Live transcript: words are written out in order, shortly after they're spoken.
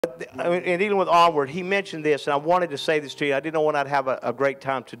In dealing with Onward, he mentioned this, and I wanted to say this to you. I didn't know when I'd have a great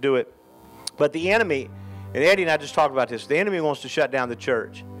time to do it. But the enemy, and Eddie and I just talked about this, the enemy wants to shut down the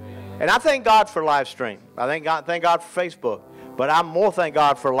church. And I thank God for live stream. I thank God for Facebook. But I'm more thank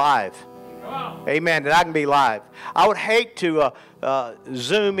God for live. Amen, that I can be live. I would hate to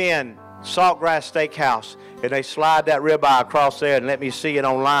zoom in Saltgrass Steakhouse and they slide that ribeye across there and let me see it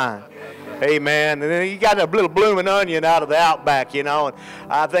online. Amen. And then you got a little blooming onion out of the Outback, you know. And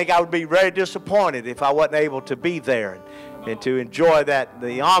I think I would be very disappointed if I wasn't able to be there and to enjoy the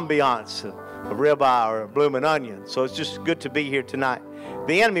ambiance of ribeye or a blooming onion. So it's just good to be here tonight.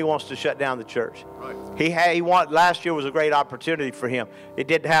 The enemy wants to shut down the church. Right. Last year was a great opportunity for him. It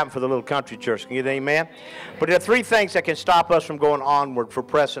didn't happen for the little country church. Can you get an amen? But there are three things that can stop us from going onward, for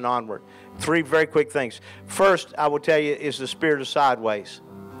pressing onward. Three very quick things. First, I will tell you, is the spirit of sideways.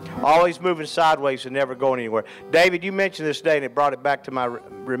 Always moving sideways and never going anywhere. David, you mentioned this day, and it brought it back to my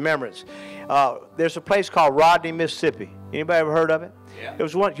remembrance. There's a place called Rodney, Mississippi. Anybody ever heard of it? Yeah.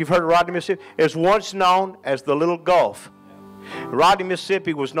 You've heard of Rodney, Mississippi? It was once known as the Little Gulf. Rodney,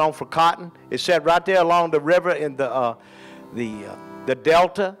 Mississippi was known for cotton. It said right there along the river in the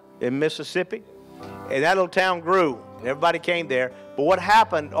Delta in Mississippi. And that little town grew. And everybody came there. But what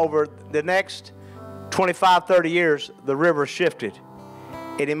happened over the next 25, 30 years, the river shifted.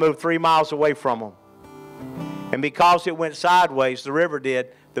 And it moved 3 miles away from them. And because it went sideways, the river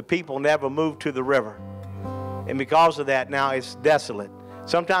did, the people never moved to the river. And because of that, now it's desolate.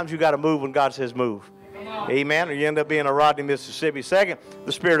 Sometimes you got to move when God says move. Amen. Or you end up being a Rodney, Mississippi. Second,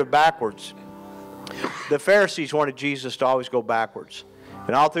 the spirit of backwards. The Pharisees wanted Jesus to always go backwards.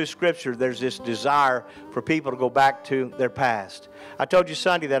 And all through Scripture, there's this desire for people to go back to their past. I told you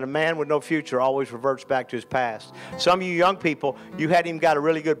Sunday that a man with no future always reverts back to his past. Some of you young people, you hadn't even got a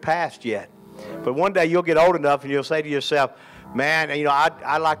really good past yet. But one day you'll get old enough and you'll say to yourself, man, you know,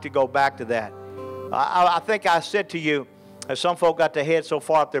 I'd like to go back to that. I think I said to you, that some folk got their head so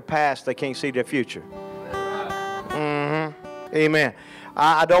far up their past they can't see their future. Amen.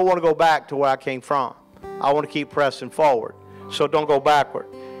 I don't want to go back to where I came from. I want to keep pressing forward. So don't go backward.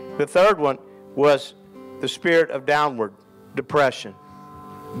 The third one was the spirit of downward depression,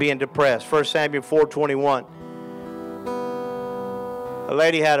 being depressed. 1 Samuel 4:21. A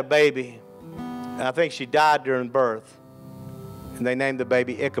lady had a baby, and I think she died during birth, and they named the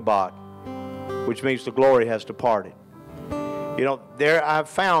baby Ichabod, which means the glory has departed. You know, I've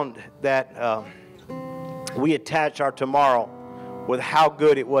found that we attach our tomorrow with how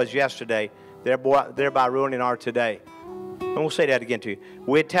good it was yesterday, thereby ruining our today. And we'll say that again to you.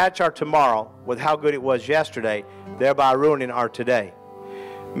 We attach our tomorrow with how good it was yesterday, thereby ruining our today.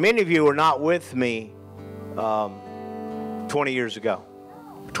 Many of you were not with me 20 years ago.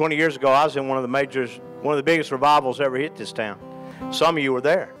 20 years ago, I was in one of the biggest revivals ever hit this town. Some of you were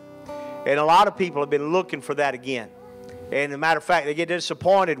there. And a lot of people have been looking for that again. And as a matter of fact, they get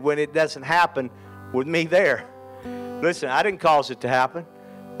disappointed when it doesn't happen with me there. Listen, I didn't cause it to happen.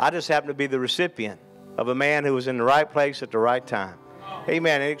 I just happened to be the recipient of a man who was in the right place at the right time.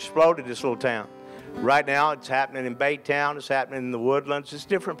 Amen. It exploded this little town. Right now, it's happening in Baytown. It's happening in the Woodlands. It's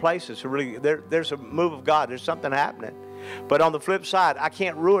different places. Really, there's a move of God. There's something happening. But on the flip side, I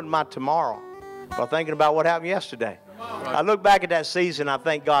can't ruin my tomorrow by thinking about what happened yesterday. I look back at that season. I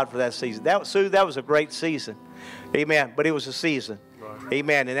thank God for that season. Sue, that was a great season. Amen. But it was a season.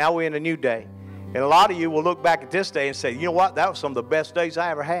 Amen. And now we're in a new day. And a lot of you will look back at this day and say, you know what? That was some of the best days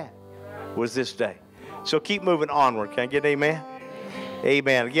I ever had, was this day. So keep moving onward. Can I get an amen?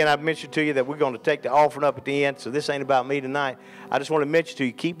 Amen. Again, I've mentioned to you that we're going to take the offering up at the end, so this ain't about me tonight. I just want to mention to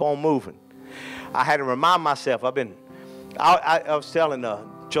you, keep on moving. I had to remind myself, I was telling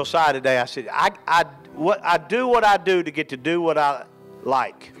Josiah today, I said, I do what I do to get to do what I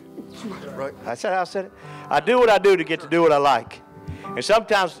like. Right. I said it. I do what I do to get to do what I like. And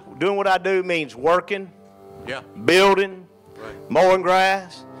sometimes doing what I do means working, building, mowing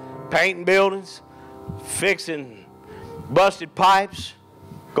grass, painting buildings, fixing busted pipes,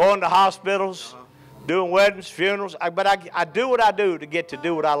 going to hospitals, doing weddings, funerals. But I do what I do to get to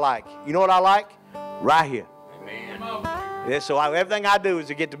do what I like. You know what I like? Right here. Amen. Yeah, so everything I do is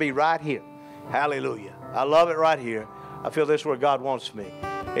to get to be right here. Hallelujah. I love it right here. I feel this is where God wants me.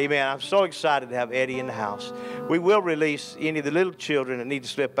 Amen. I'm so excited to have Eddie in the house. We will release any of the little children that need to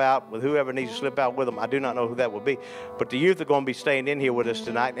slip out, with whoever needs to slip out with them. I do not know who that will be. But the youth are going to be staying in here with us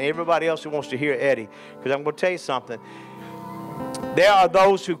tonight. And everybody else who wants to hear Eddie. Because I'm going to tell you something. There are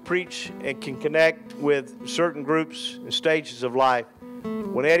those who preach and can connect with certain groups and stages of life.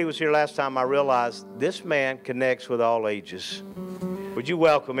 When Eddie was here last time, I realized this man connects with all ages. Would you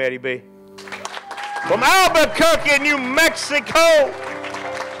welcome Eddie B? From Albuquerque, New Mexico.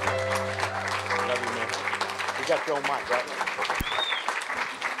 got your own mic, right?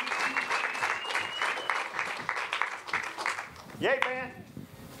 Yay, man.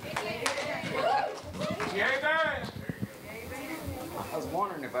 Yay, man. I was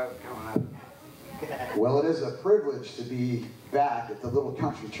wondering if I was coming up. Well, it is a privilege to be back at the little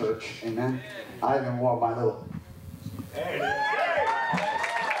country church. Amen. I even wore my little.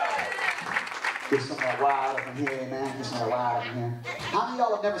 Get some loud up in here, amen. Get some loud up in here. How many of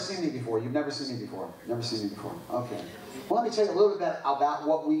y'all have never seen me before? You've never seen me before? Never seen me before? Okay. Well, let me tell you a little bit about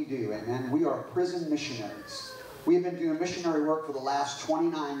what we do, amen. We are prison missionaries. We have been doing missionary work for the last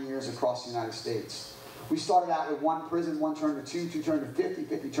 29 years across the United States. We started out with one prison, one turned to 2, 2 turned to 50,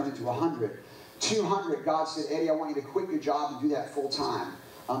 50 turned into 100. 200, God said, Eddie, I want you to quit your job and do that full time.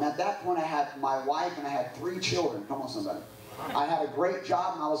 At that point, I had my wife and I had 3 children. Come on, somebody. I had a great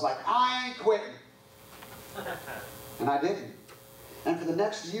job and I was like, I ain't quitting. And I didn't. And for the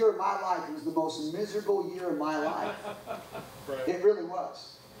next year of my life, it was the most miserable year of my life. It really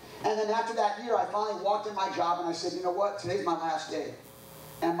was. And then after that year, I finally walked in my job and I said, you know what? Today's my last day.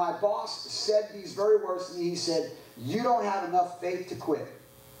 And my boss said these very words to me. He said, you don't have enough faith to quit.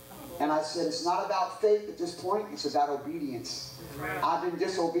 And I said, it's not about faith at this point. It's about obedience. I've been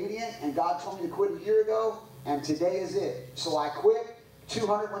disobedient, and God told me to quit a year ago, and today is it. So I quit.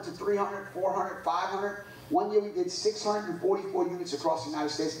 200 went to 300, 400, 500. One year we did 644 units across the United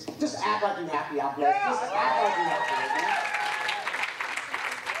States. Just act like you're happy out there. Just act like you're happy, man.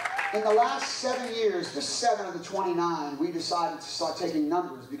 In the last 7 years, just 7 of the 29, we decided to start taking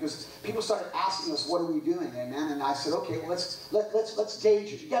numbers because people started asking us, what are we doing, amen? And I said, okay, well, let's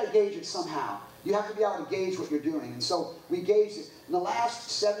gauge it. You got to gauge it somehow. You have to be able to gauge what you're doing. And so we gauged it. In the last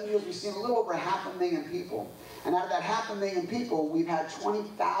 7 years, we've seen a little over 500,000 people. And out of that 500,000 people, we've had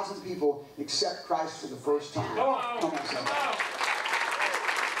 20,000 people accept Christ for the first time. Come on, somebody.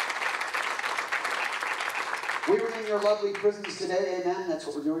 We were in your lovely prisons today, amen. That's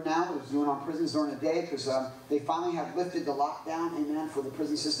what we're doing now. We're doing our prisons during the day because they finally have lifted the lockdown, amen, for the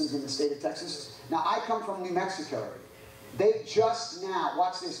prison systems in the state of Texas. Now, I come from New Mexico. They just now,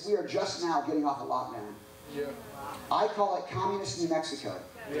 watch this, we are just now getting off a lockdown. Yeah. I call it communist New Mexico.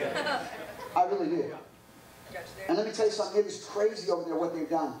 Yeah. I really do. And let me tell you something, it is crazy over there what they've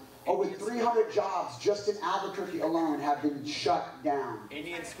done. Over 300 jobs just in Albuquerque alone have been shut down.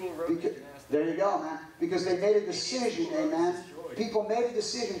 Indian School Road. There you go, man. Because they made a decision, amen. People made a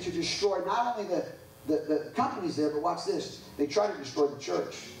decision to destroy not only the companies there, but watch this. They tried to destroy the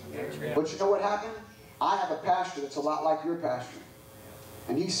church. But you know what happened? I have a pastor that's a lot like your pastor.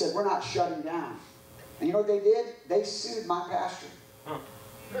 And he said, we're not shutting down. And you know what they did? They sued my pastor.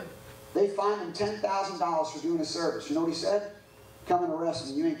 They fined him $10,000 for doing a service. You know what he said? Come and arrest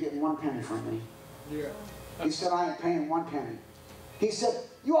me. You ain't getting 1 penny from me. Yeah. He said, I ain't paying 1 penny. He said,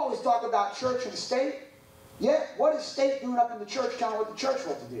 you always talk about church and state. Yet, what is state doing up in the church telling what the church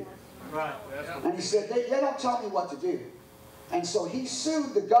what to do? Right. And he said, they don't tell me what to do. And so he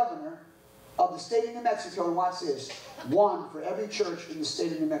sued the governor of the state of New Mexico, and watch this, 1 for every church in the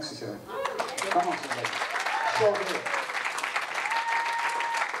state of New Mexico. Come on, somebody. So good.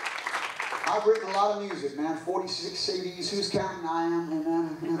 I've written a lot of music, man. 46 CDs. Who's counting? I am.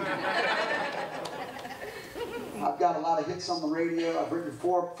 Amen. I've got a lot of hits on the radio. I've written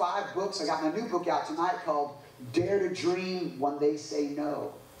 4 or 5 books. I got my new book out tonight called Dare to Dream When They Say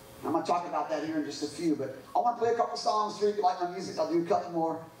No. I'm going to talk about that here in just a few, but I want to play a couple songs for you. If you like my music, I'll do a couple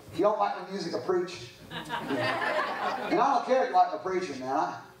more. If you don't like my music, I'll preach. And I don't care if you like my preaching,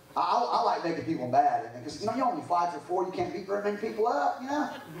 man. I like making people mad, because you know you're only 5 foot 4, you can't beat very many people up, you know.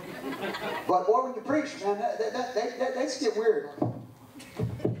 But boy, when you preach, man, they just get weird.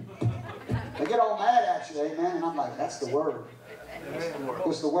 They get all mad at you, amen. And I'm like, that's the word,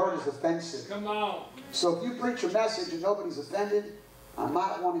 because the word is offensive. Come on. So if you preach a message and nobody's offended, I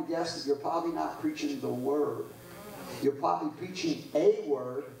might want to guess that you're probably not preaching the word. You're probably preaching a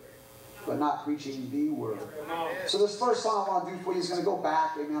word, but not preaching the word. So this first song I want to do for you is going to go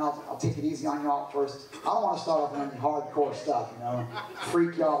back. Amen. I'll take it easy on y'all first. I don't want to start off with any hardcore stuff, you know,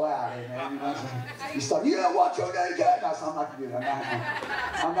 freak y'all out, amen. You know, you start, yeah, what's your name? No, so I'm not going to do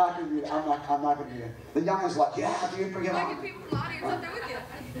that. I'm not going to do that. I'm not going to do that. The young one's like, yeah, dude, bring it on. People from the audience up there with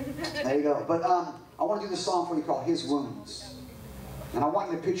you. There you go. But I want to do this song for you called His Wounds. And I want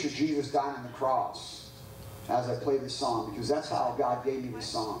you to picture Jesus dying on the cross as I play this song, because that's how God gave me this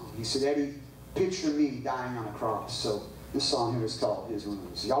song. He said, Eddie, picture me dying on a cross. So this song here is called His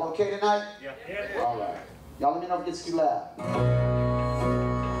Wounds. Y'all okay tonight? Yeah. All right. Y'all let me know if it gets too loud.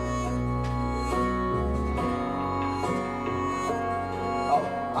 Oh,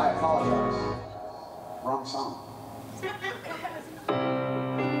 I apologize. Wrong song.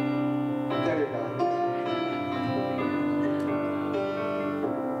 There you go.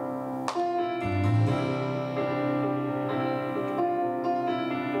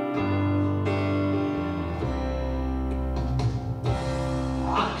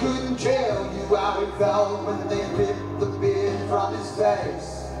 couldn't tell you how he felt when they ripped the beard from his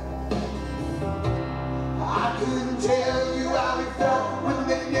face. I couldn't tell you how he felt when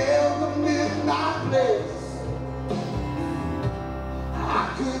they nailed the midnight place.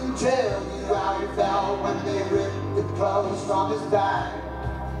 I couldn't tell you how he felt when they ripped the clothes from his back.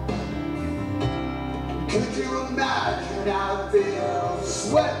 Could you imagine how it feels to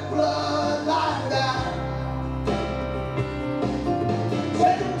sweat blood like that?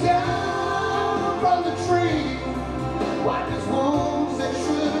 Take him down from the tree, wipe his wounds, they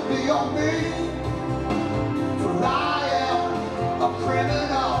should be on me. For I am a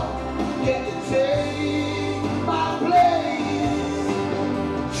criminal, yet you take my place.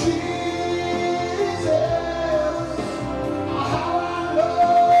 Jesus, how I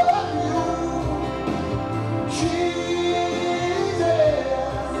love you. Jesus,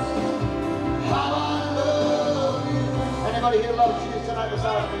 how I love you. Anybody here love Jesus tonight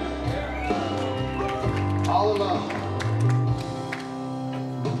besides me? All alone.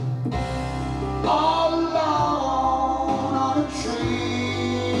 All alone on a tree.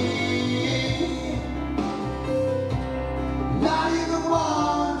 Not even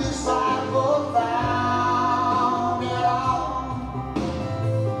one disciple found at all.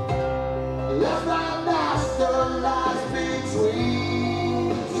 Left my master lies between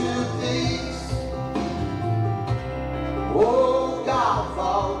two thieves. Oh God,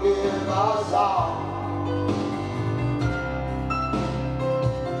 forgive us all.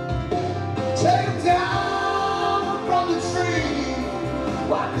 Take him down from the tree,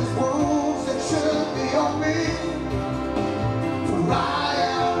 wipe his wounds that should be on me. For I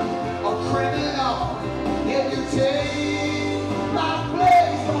am a criminal, yet you take my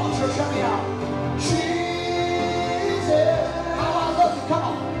place. Come on, church, help me out. Jesus, how I love you. Come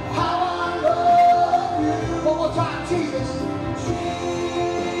on, how I love you. One more time, Jesus.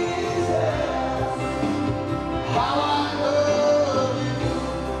 Jesus, how I love you.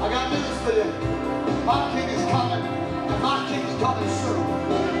 I got news for you. My king is coming, and my king is coming soon.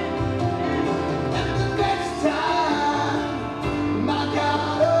 And the next time my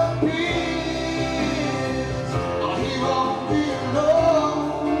God appears, he won't be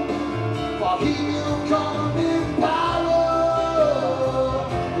alone, for he will come in power,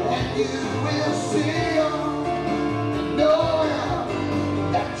 and you will see him and know him,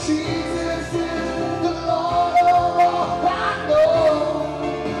 that Jesus is the Lord of all. I know.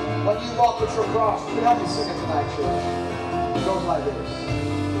 When you walk with your cross, you can help me sing it tonight, church. It goes like this.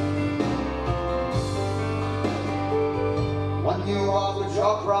 When you walk with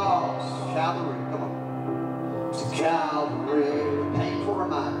your cross to Calvary, come on. To Calvary, a painful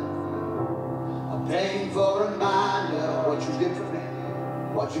reminder. A painful reminder of what you did for me.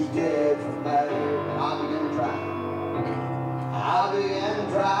 What you did for me. And I began to cry. I began to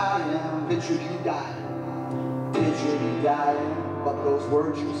cry and pictured you dying. Pictured you dying. But those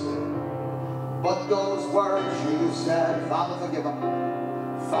words you said, but those words you said, Father, forgive them.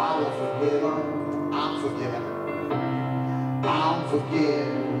 Father, forgive them. I'm forgiven. I'm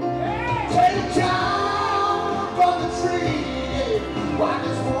forgiven. Take him down from the tree, wipe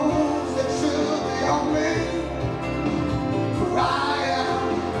his wounds that should be on me. For I am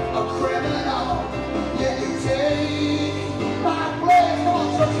a criminal, yet you take my place. Come on,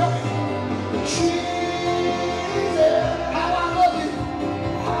 church, help me. Jesus, how I love you.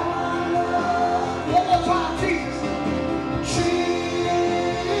 How I love you. One more time, Jesus.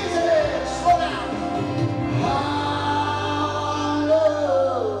 Jesus, slow down. I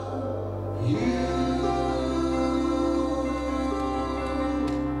love you.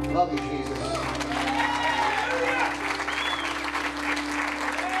 Love you, Jesus.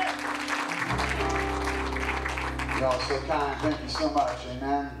 Y'all so kind. Thank you so much.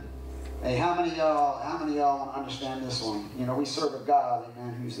 Amen. Hey, how many of y'all want to understand this one? You know, we serve a God,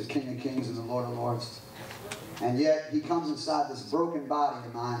 amen, who's the King of Kings and the Lord of Lords. And yet, he comes inside this broken body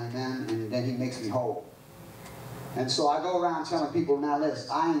of mine, amen, and then he makes me whole. And so I go around telling people, now listen,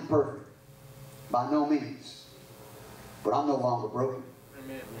 I ain't perfect, by no means, but I'm no longer broken.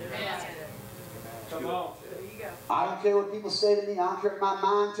 Amen. Come on. I don't care what people say to me. I don't care what my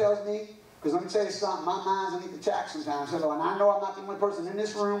mind tells me. Because let me tell you something, my mind's underneath the attack sometimes. Hello, and I know I'm not the only person in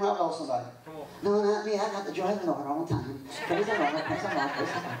this room. Hello, somebody. No, not me. I got the joy of the Lord all the time. Praise the Lord, praise the Lord, praise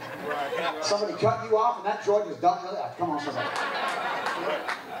the Lord. Somebody cut you off and that joy just doesn't really. Come on, somebody.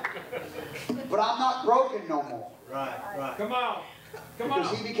 But I'm not broken no more. Right. Come on. Because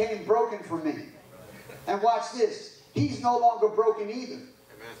he became broken for me. And watch this. He's no longer broken either.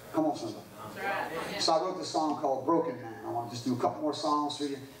 Come on, somebody. So I wrote this song called Broken Man. I want to just do a couple more songs so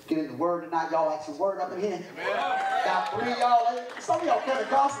you get in the Word tonight. Y'all like some Word up in here? Got 3 of y'all. Some of y'all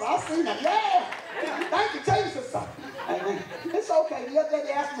Pentecostals. I seen that. Yeah. Thank you. Tell you something. Amen. It's okay. The other day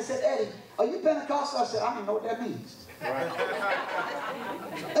they asked me, they said, Eddie, are you Pentecostal? I said, I don't even know what that means.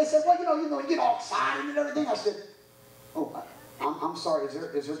 They said, well, you know, you get all excited and everything. I said, oh, I'm sorry. Is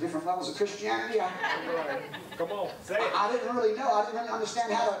there different levels of Christianity? Come on, say it. I didn't really know. I didn't really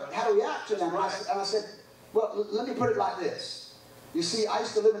understand how to react to them. And I said, well, let me put it like this. You see, I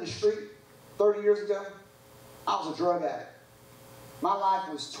used to live in the street 30 years ago. I was a drug addict. My life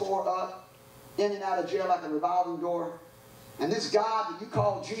was tore up, in and out of jail like a revolving door. And this God that you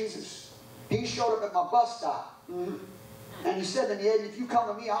call Jesus, he showed up at my bus stop. And he said to me, Eddie, if you come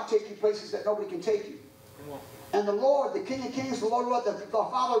to me, I'll take you places that nobody can take you. And the Lord, the King of Kings, the Lord, the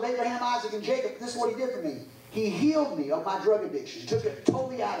Father of Abraham, Isaac, and Jacob, this is what he did for me. He healed me of my drug addiction, took it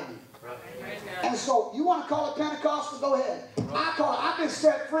totally out of me. And so, you want to call it Pentecostal? Go ahead. I call it, I've been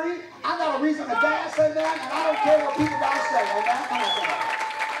set free. I got a reason to dance, amen, and I don't care what people got to say, amen. Come on, somebody.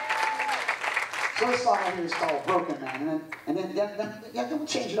 So this song right here is called Broken Man, and then we'll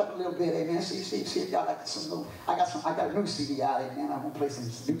change it up a little bit, amen. See if y'all like some little. I got a new CD out, amen. I'm gonna play some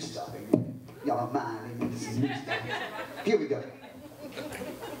new stuff, amen. Y'all don't mind, amen. Some new stuff. Here we go.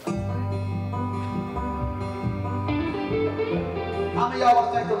 How many of y'all want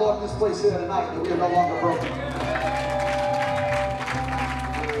to thank the Lord in this place here tonight that we are no longer broken?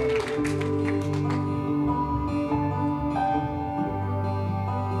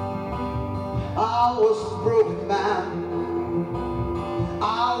 I was a broken man.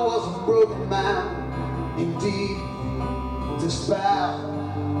 I was a broken man, indeed, despair.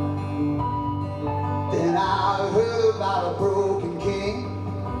 Then I heard about a broken king,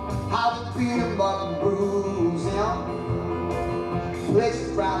 how to beat him up and bruise him,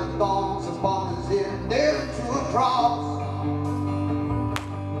 placed a crown of thorns upon his head and nailed him to a cross.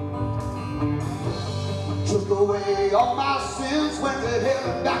 Took away all my sins, went to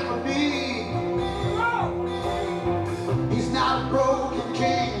heaven back for me. He's not a broken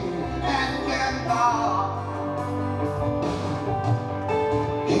king and God.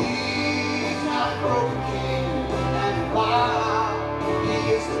 He's not a broken king and God. He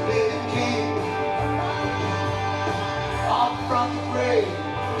is the living king. Up from the grave,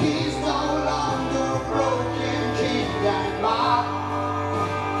 he's no longer a broken king and God.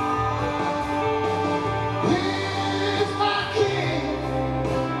 He's my king,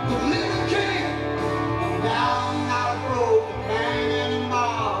 the living king. Now I'm not a broken man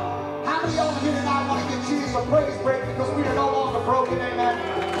anymore. How many of y'all here tonight want to give Jesus a praise break because we are no longer broken, amen?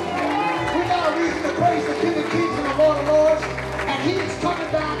 We got a reason to praise the King of Kings and the Lord of Lords, and he is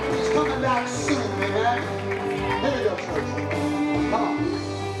coming back, and he's coming back soon, amen? Here we go, church. Come on.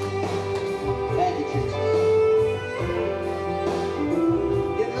 Thank you, Jesus.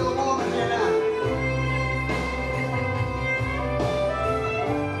 Get a little warm in here now.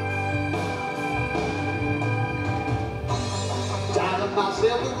 Down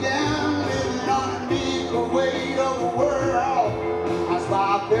myself again, living underneath the weight of the world. That's why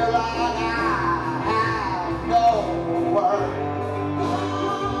I feel like I have no worth.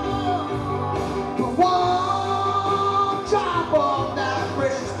 The one drop of that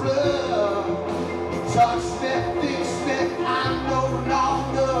precious blood touched me, fixed me. I'm no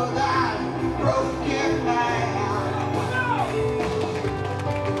longer that broken man.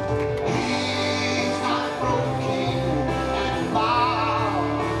 He's not broken anymore.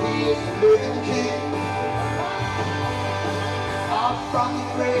 He is the living king. Up from the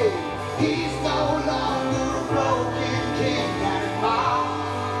grave, he's no longer a broken king anymore.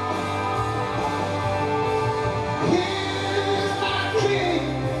 He's my king,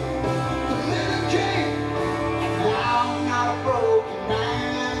 the living king. And now I'm not a broken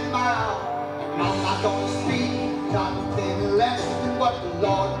man anymore. And I'm not gonna speak nothing less than what the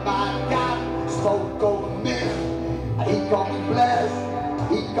Lord my God spoke over me. And he called me blessed,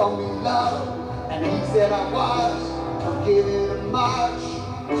 he called me loved, and he said I was forgiven much.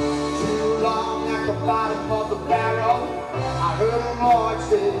 Too long at the bottom of the barrel, I heard a Lord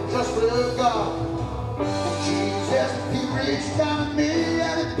say, just look up. And Jesus, he reached down to me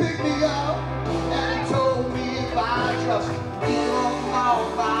and he picked me up, and he told me if I just give him all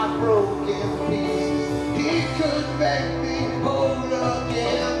my broken pieces, he could make me whole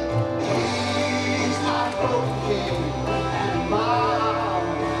again. He's not broken anymore.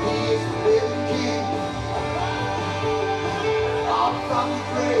 He is the living king. Up from the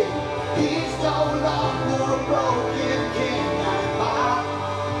grave, he's no longer a broken king anymore.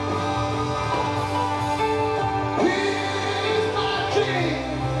 He's my king,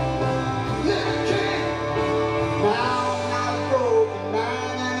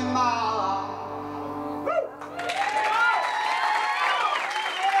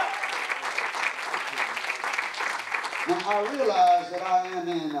 Now, I realize that I am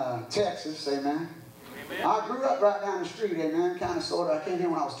in Texas, amen. I grew up right down the street, amen, kind of, sort of. I came here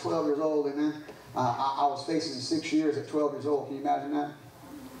when I was 12 years old, amen. I was facing 6 years at 12 years old. Can you imagine that?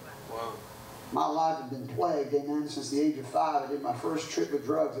 Wow. My life had been plagued, amen, since the age of 5. I did my first trip with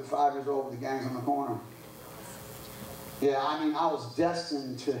drugs at 5 years old with the gangs on the corner. Yeah, I mean, I was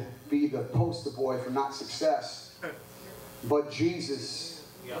destined to be the poster boy for not success. But Jesus,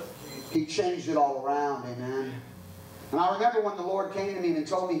 He changed it all around, amen. And I remember when the Lord came to me and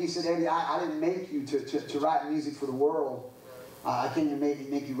told me, He said, Eddie, I didn't make you to write music for the world. I came to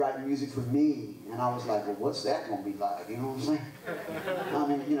make you write music for me. And I was like, well, what's that going to be like? You know what I'm saying? I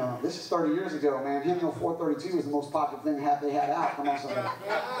mean, you know, this is 30 years ago, man. Hymnal 432 was the most popular thing they had out. Come on, somebody.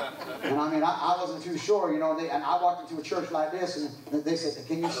 And I mean, I wasn't too sure, you know. And I walked into a church like this, and they said,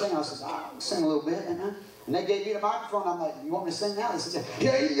 can you sing? I said, I'll sing a little bit, amen. And they gave me the microphone. I'm like, you want me to sing now? They said,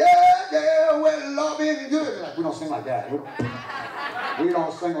 yeah, well, love is good. They're like, we don't sing like that. We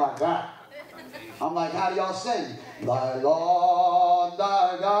don't sing like that. I'm like, how do y'all sing? Thy Lord,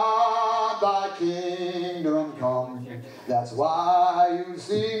 thy God, thy kingdom come. That's why you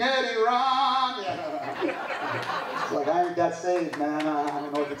sing Eddie Ron. It's like, I ain't that saved, man. I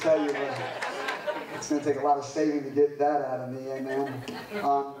don't know what to tell you, but it's going to take a lot of saving to get that out of me, amen.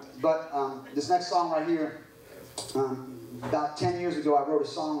 This next song right here, about 10 years ago, I wrote a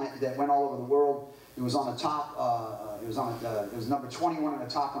song that went all over the world. It was on the top, it was number 21 on the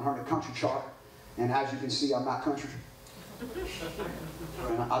top 100 country chart. And as you can see, I'm not country.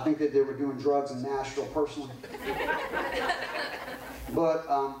 And I think that they were doing drugs in Nashville personally. But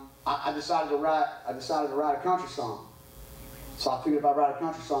I decided to write a country song. So I figured if I write a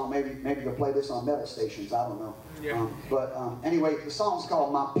country song, maybe they'll play this on metal stations. I don't know. Yeah. Anyway, the song's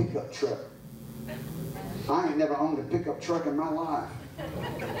called My Pickup Truck. I ain't never owned a pickup truck in my life.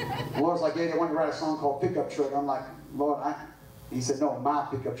 The Lord's like, yeah, they want to write a song called Pickup Truck. I'm like, Lord, He said, no, my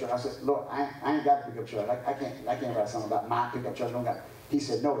pickup truck. I said, Lord, I ain't got a pickup truck. I can't write something about my pickup truck. I don't got it. He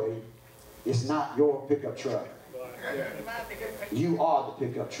said, no, Eddie, it's not your pickup truck. You are the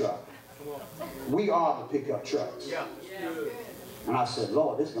pickup truck. We are the pickup trucks. And I said,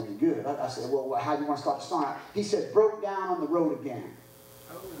 Lord, this is going to be good. I said, well, how do you want to start the song? He said, broke down on the road again.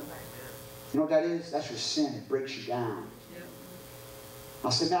 You know what that is? That's your sin. It breaks you down. I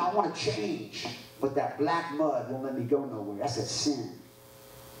said, now I want to change. But that black mud won't let me go nowhere. That's a sin.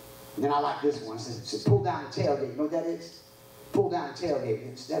 And then I like this one. It says, pull down the tailgate. You know what that is? Pull down the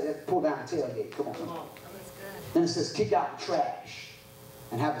tailgate. Pull down the tailgate. Come on. Then it says, kick out the trash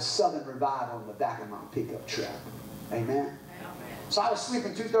and have a southern revival in the back of my pickup truck. Amen? So I was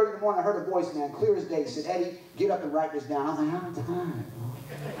sleeping 2:30 in the morning. I heard a voice, man, clear as day. He said, Eddie, get up and write this down. I was like, I'm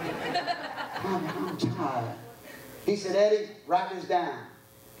tired. I'm tired. He said, Eddie, write this down.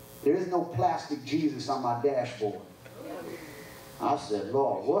 There is no plastic Jesus on my dashboard. I said,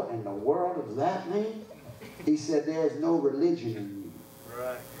 Lord, what in the world does that mean? He said, there's no religion in you.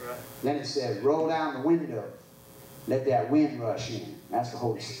 Right. Then it said, roll down the window. Let that wind rush in. That's the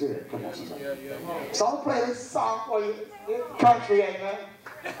Holy Spirit. Come on, somebody. So I'm going to play this song for you. Country, amen.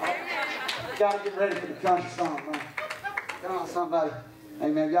 Got to get ready for the country song, man. Come on, somebody.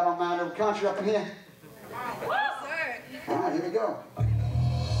 Amen. Y'all don't mind no country up in here? All right, here we go.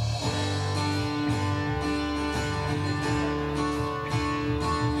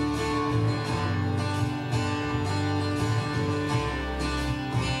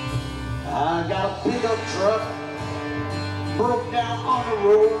 I got a pickup truck, broke down on the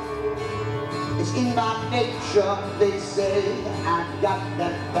road. It's in my nature, they say, I got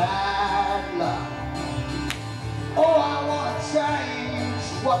that bad luck. Oh, I want to change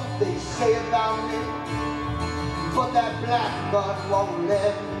what they say about me, but that black mud won't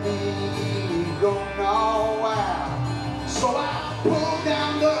let me go nowhere. So I pull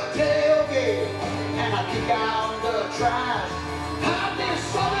down the tailgate and I kick out the trash. I've been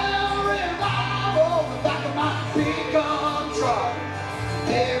southern revival the back of my pickup truck.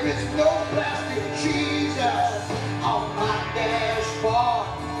 There is no plastic Jesus on my dashboard.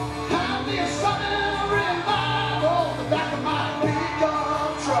 I've been southern revival the back of my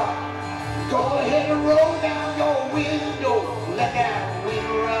pickup truck. Go ahead and roll down your window, let that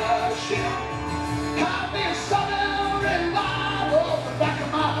wind rush in. I've been southern revival the back of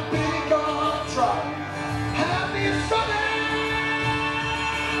my pickup truck. I've been southern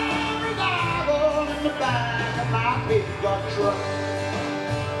in the back of my pickup truck.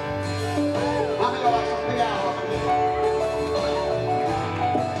 How many of you like some big album?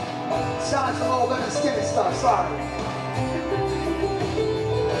 Sound like some old Leonard Skinner stuff, sorry.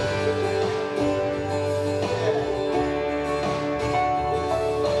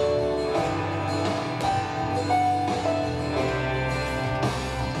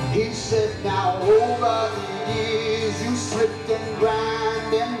 Now over the years you slipped and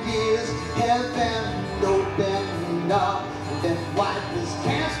grind and gears heaven opened up, then wiped his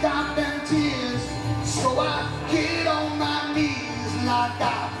can't stop them tears. So I get on my knees like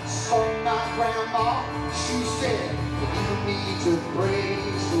I saw my grandma. She said, you need to pray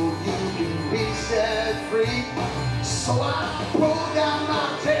so you can be set free. So I pull down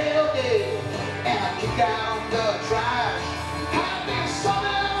my tailgate and I kick out the trash. Have this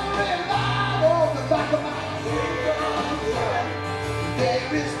summer revival the back of my head.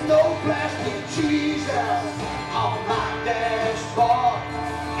 There is no plastic Jesus on my dashboard.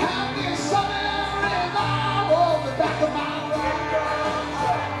 Have this summer revival the back of my head.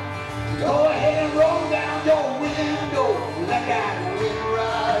 Go ahead and roll down your window, let that wind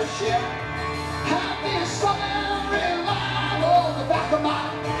rush in. Have this summer revival the back of my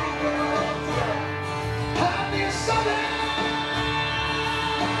head. Have this summer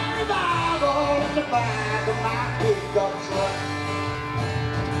revival in the back of my pickup truck.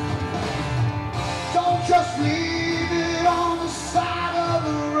 Don't just leave it on the side of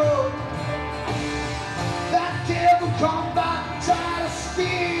the road. That devil come back and try to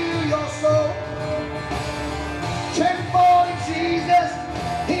steal your soul. 1040 Jesus,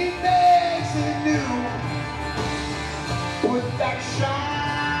 he makes it new. With that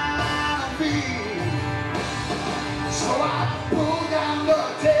shine on me. So I pull down the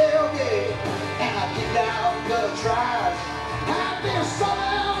tailgate and I get out the trash. Have this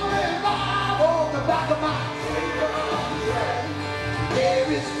summer revival the back of my head. There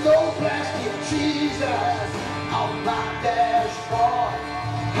is no plastic Jesus on my dashboard.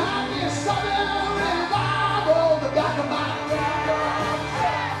 Have this summer revival the back of my head.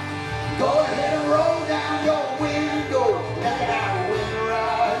 Go ahead and roll down your window, let that wind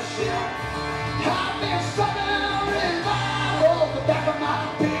rush in. Have this summer revival the back of my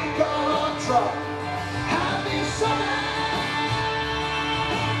pickup truck. Have this summer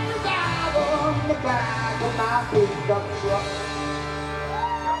revival in the back of my pickup truck.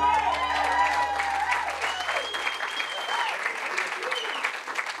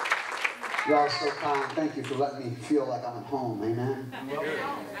 Y'all are so kind. Thank you for letting me feel like I'm at home. Amen.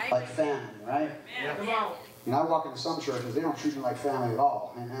 Like family, right? Come on. You know, I walk into some churches, they don't treat me like family at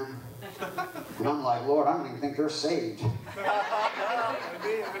all. Amen. And I'm like, Lord, I don't even think they're saved.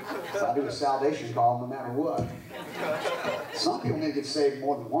 So I do a salvation call no matter what. Some people need to get saved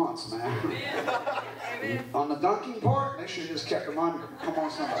more than once, man. On the dunking part, they should have just kept them on. Come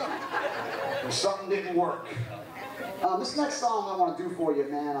on, somebody. But something didn't work. This next song I want to do for you,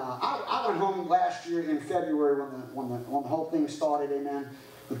 man. I went home last year in February when the whole thing started, amen.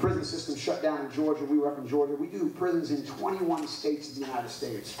 The prison system shut down in Georgia. We were up in Georgia. We do prisons in 21 states of the United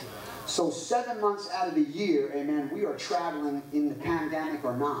States. So 7 months out of the year, amen, we are traveling in the pandemic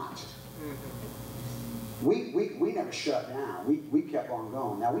or not. We never shut down. We kept on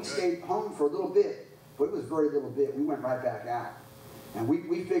going. Now, we stayed home for a little bit, but it was very little bit. We went right back out. And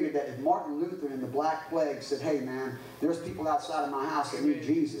we figured that if Martin Luther in the Black Plague said, hey, man, there's people outside of my house that need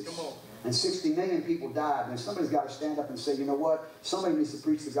Jesus, and 60 million people died, then somebody's got to stand up and say, you know what? Somebody needs to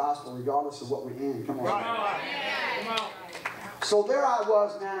preach the gospel regardless of what we're in. Come on. Right. Come on. So there I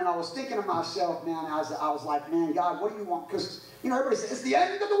was, man, and I was thinking to myself, man, I was like, man, God, what do you want? Because, you know, everybody says, it's the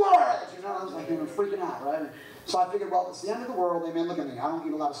end of the world. You know, I was like, you know, freaking out, right? So I figured, well, it's the end of the world. Amen, look at me. I don't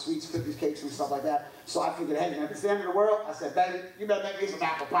eat a lot of sweets, cookies, cakes, and stuff like that. So I figured, hey, man, if it's the end of the world, I said, baby, you better make me some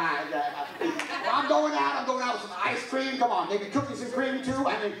apple pie. If I'm going out with some ice cream. Come on, maybe cookies and cream, too.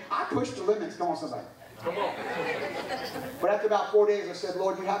 I mean, I pushed the limits. Come on, somebody. Come on. But after about 4 days, I said,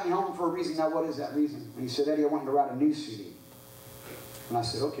 Lord, you have me home for a reason. Now, what is that reason? And he said, Eddie, I want you to write a new CD. And I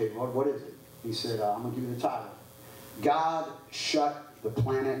said, okay, Lord, what is it? He said, I'm going to give you the title. God Shut the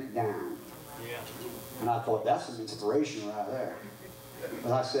Planet Down. Yeah. And I thought, that's some inspiration right there.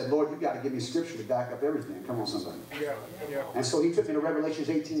 But I said, Lord, you've got to give me scripture to back up everything. Come on, somebody. Yeah. Yeah. And so he took me to Revelations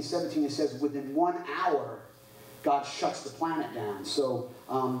 18:17. It says, within 1 hour, God shuts the planet down. So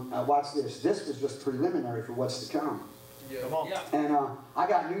watch this. This was just preliminary for what's to come. Yeah. Come on. Yeah. And I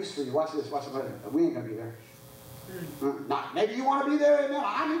got news for you. Watch this. Watch it. We ain't going to be there. Not, maybe you want to be there. Amen.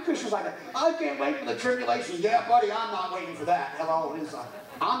 I mean, Christians like that. I can't wait for the tribulation. Yeah, buddy, I'm not waiting for that. Hello, inside.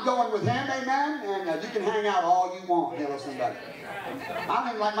 I'm going with him, amen, and you can hang out all you want. Hello, somebody.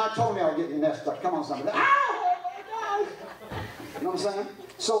 I mean, like my toenail getting messed up. Come on, somebody. Ow! Oh my God! You know what I'm saying?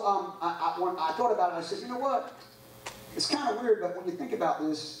 So when I thought about it, I said, you know what? It's kind of weird, but when you think about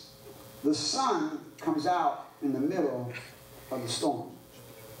this, the sun comes out in the middle of the storm.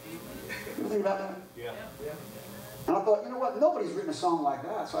 You ever think about that? Yeah. Yeah. And I thought, you know what? Nobody's written a song like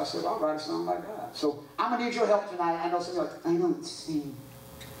that. So I said, I'll write a song like that. So I'm going to need your help tonight. I know some of you are like, I don't sing.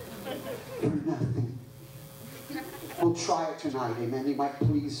 For nothing. We'll try it tonight, amen. You might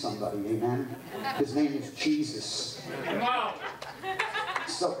please somebody, amen. His name is Jesus. Come on.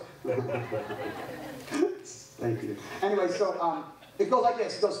 So, thank you. Anyway, so it goes like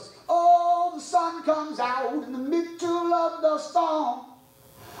this. It goes, oh, the sun comes out in the middle of the storm.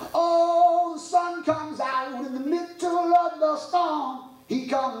 Oh, the sun comes out in the middle of the storm. He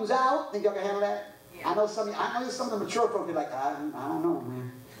comes out. Think y'all can handle that? Yeah. I know some of the mature folk are like, I don't know,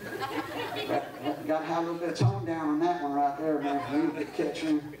 man. Got to have a little bit of tone down on that one right there, man. For you to catch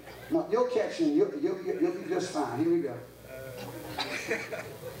him. No, you'll catch him. You'll be just fine. Here we go.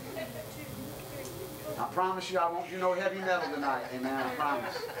 I promise you, I won't do no heavy metal tonight, amen. I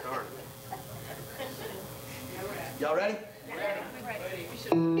promise. Y'all ready?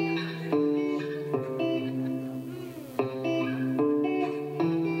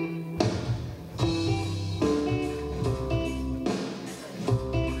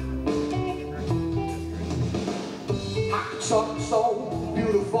 Something so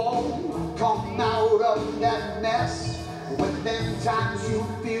beautiful come out of that mess. When them times you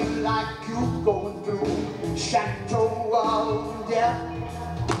feel like you're going through shadow of death.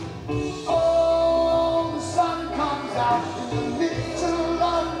 Oh, the sun comes out in the middle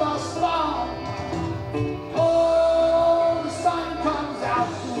of the storm. Oh, the sun comes out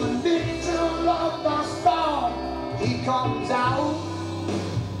in the middle of the storm. He comes out.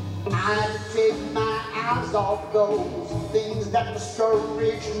 I had to take my eyes off those things that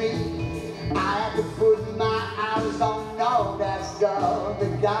discourage me. I had to put my eyes on all that stuff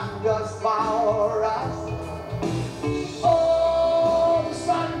that God does for us. Oh, the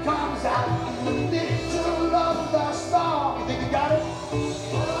sun comes out in the middle of the storm. You think you got it?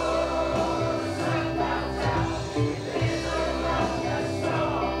 Oh, the sun comes out in the middle of the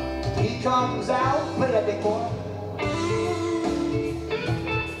storm. He comes out. Play that big boy.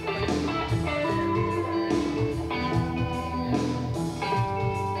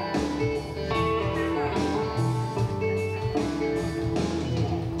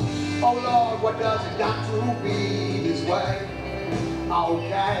 Oh Lord, what does it got to be this way?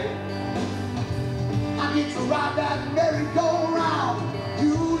 Okay. I get to ride that merry-go-round.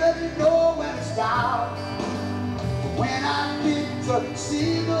 You let me know when it stops. When I get to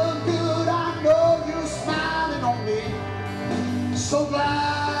see the good, I know you're smiling on me. So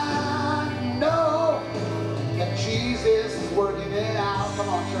glad to know that Jesus is working it out. Come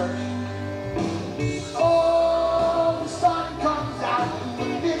on, church. Oh, the sun comes out in the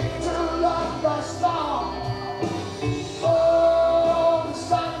middle of the storm. Oh, the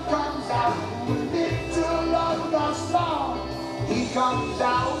sun comes out in the middle of the storm. He comes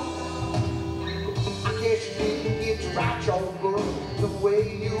out. I guess you didn't get to write your book the way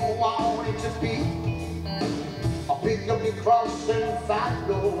you want it to be. I'll pick up your cross and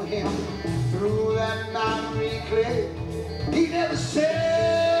follow him through that miry clay. He never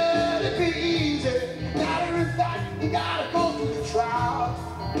said it'd be easy. Matter of fact, you gotta go through the trial.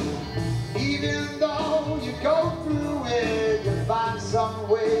 Even though you go through it, you find some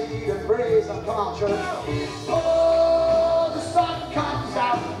way to praise him. Come on, church. Oh, the sun comes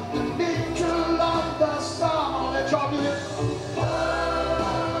out in the middle of the storm. I'll let y'all do it. Oh,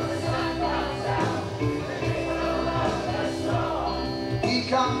 the sun comes out in the middle of the storm. He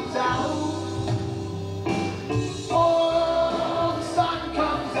comes out. Oh, the sun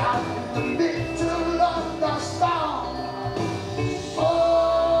comes out in the middle of the storm.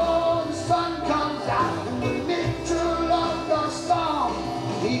 Oh, the sun comes out in the middle of the storm.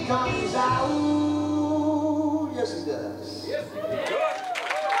 He comes out. Yes, he does. Yes, he does.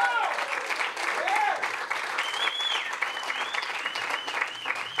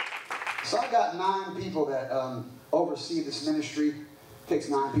 So I got 9 people that oversee this ministry. It takes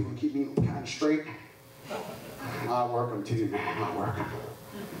 9 people to keep me kind of straight. I work them too, man. I work them.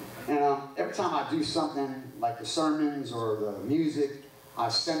 And every time I do something like the sermons or the music, I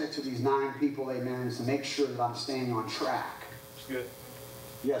send it to these 9 people, amen, to make sure that I'm staying on track. That's good.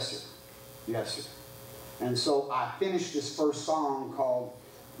 Yes, sir. Yes, sir. And so I finished this first song called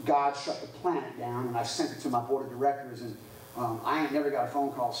God Shut the Planet Down, and I sent it to my board of directors, and I ain't never got a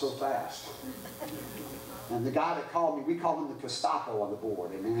phone call so fast. And the guy that called me, we call him the Gestapo on the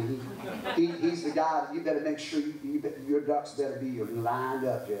board. Amen. He's the guy that you better make sure your ducks better be lined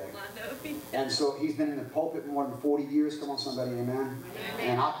up, Jack. And so he's been in the pulpit more than 40 years. Come on, somebody, amen.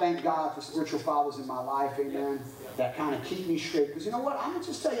 And I thank God for spiritual fathers in my life, amen, that kind of keep me straight. Because you know what? I'm going to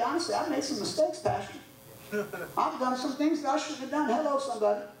just tell you honestly, I've made some mistakes, Pastor. I've done some things that I shouldn't have done. Hello,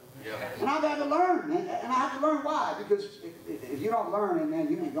 somebody. And I've had to learn. And I have to learn why. Because if you don't learn, amen,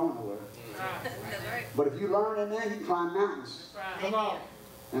 you ain't going nowhere. But if you learn, amen, you can climb mountains. Come on.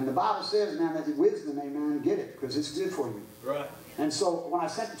 And the Bible says, man, that the wisdom, amen, get it, because it's good for you. Right. And so when I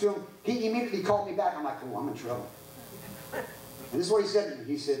sent it to him, he immediately called me back. I'm like, oh, I'm in trouble. And this is what he said to me.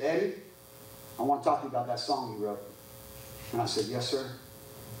 He said, Eddie, I want to talk to you about that song you wrote. And I said, yes, sir.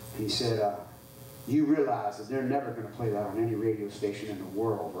 And he said, you realize that they're never going to play that on any radio station in the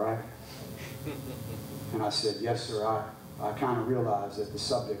world, right? And I said, yes, sir. I kind of realize that the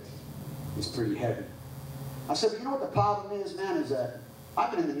subject is pretty heavy. I said, but you know what the problem is, man, is that I've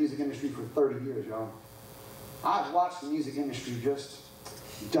been in the music industry for 30 years, y'all. I've watched the music industry just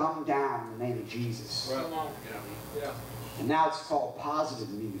dumb down in the name of Jesus. Right. Yeah. And now it's called positive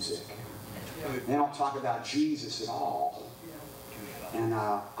music. They don't talk about Jesus at all. And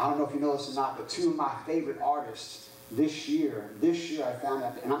I don't know if you know this or not, but two of my favorite artists this year I found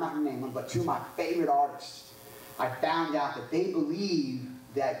out, and I'm not going to name them, but two of my favorite artists, I found out that they believe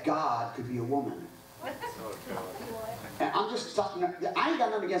that God could be a woman. And I'm just talking, I ain't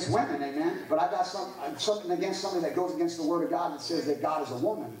got nothing against women, amen, but I got something against somebody that goes against the Word of God that says that God is a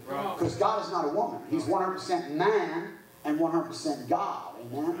woman. Because God is not a woman. He's 100% man and 100% God,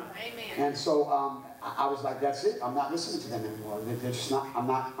 amen? Amen. And so I was like, that's it. I'm not listening to them anymore. They're just not, I'm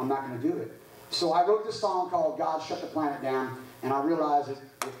not going to do it. So I wrote this song called God Shut the Planet Down, and I realized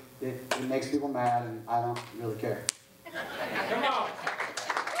it makes people mad, and I don't really care. Come on.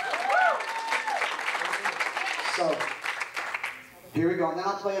 So, here we go. And then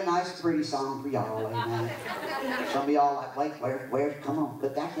I'll play a nice, pretty song for y'all, amen. Some of y'all like, wait, where, come on,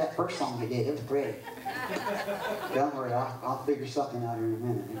 put back that first song you did. It was pretty. Don't worry, I'll figure something out here in a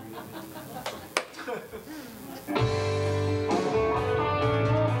minute.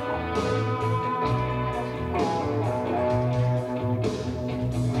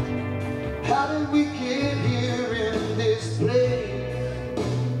 How did we get here in this place?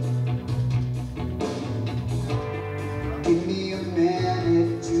 Give me a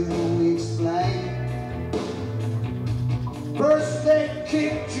minute to explain. First they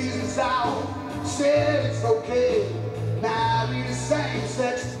kicked Jesus out, said it's okay, marry the same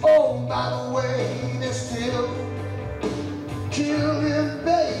sex. Oh, by the way, they're still killing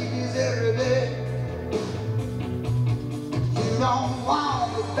babies every day. You don't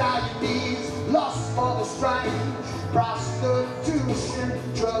want the values, lust for the strange, prostitution,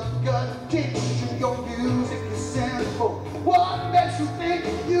 drug addiction, your music is sinful. What makes you think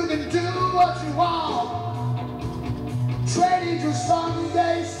you can do what you want? Trading your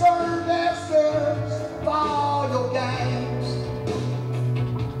Sunday services for all your games.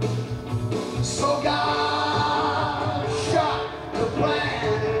 So God shut the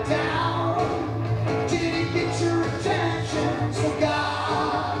planet down. Did it get your attention? So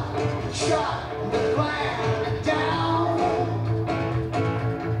God shut the planet down.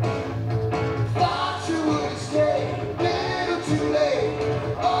 Thought you would escape, little too late.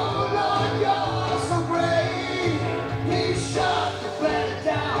 Oh Lord, you're so great. He shut the planet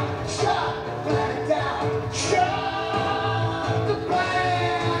down. Shut the planet down. Shut the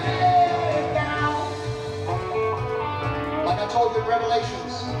planet down. Like I told you in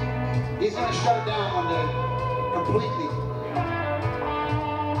Revelations, He's going to shut it down one day, completely.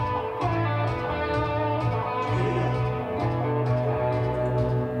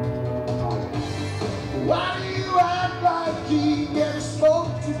 Why do you act like He never spoke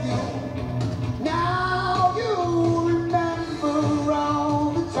to you? Now you remember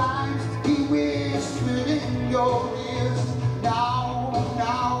all the times He whispered in your ears. Now,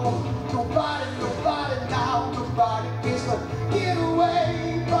 nobody is gonna get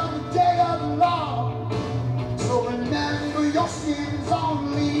away from the day of the Lord. So remember your sins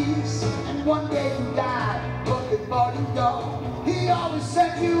on leaves, and one day you die, but before you go, He always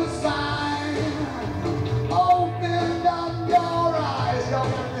sent you a sign. Open up your eyes. Y'all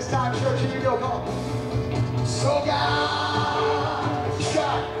got this time, church. Here you go. Come on. So God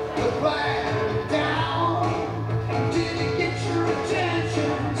shut the planet down. Did it get your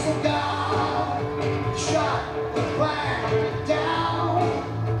attention? So God shut the planet down.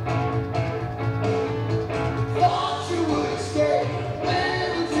 Thought you would escape,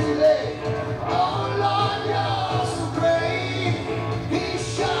 little too late. Oh Lord, you're so great. He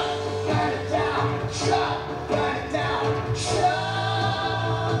shut the planet down. Shut the planet down.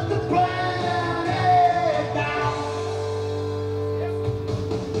 Shut the planet down.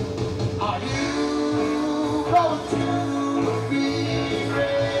 Are you going to be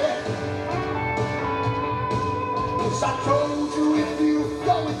ready? 'Cause I told you if you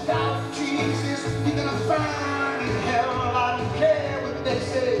go without Jesus, you're gonna burn in hell. I don't care what they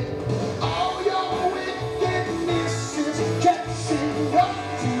say. All your wickedness is catching up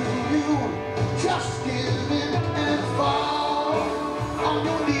to you. Just give in and fall on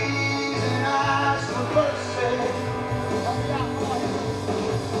your knees.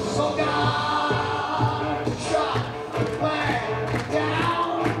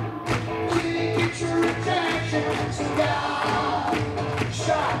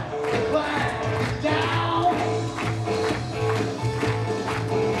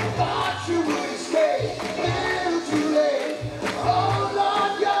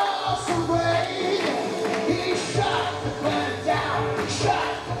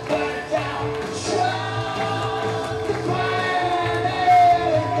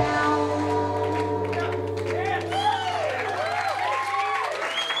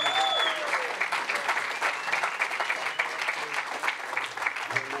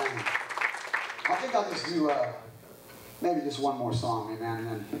 I'll just do maybe just one more song, amen, and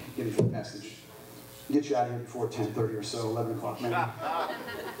then get into the message. Get you out of here before 10:30 or so, 11 o'clock maybe.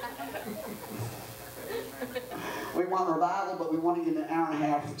 We want revival, but we want to get an hour and a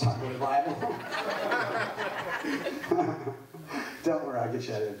half to talk about revival. Don't worry, I'll get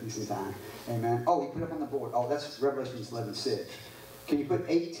you out of here in decent time. Amen. Oh, he put up on the board. Oh, that's Revelation 11:6. Can you put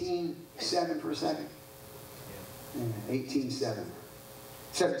 18:7 for a second? 18:7.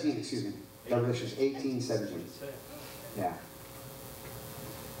 17, excuse me. Revelations 18:17. Yeah.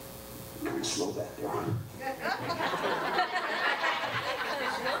 I'm going to slow that down.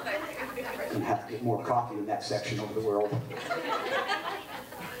 I'm going to have to get more coffee in that section of the world.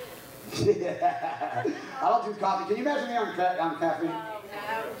 Yeah. I don't do coffee. Can you imagine me on caffeine?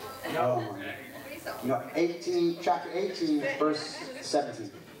 No. No, 18, chapter 18, verse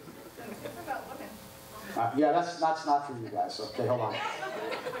 17. Yeah, that's not for you guys. Okay, hold on.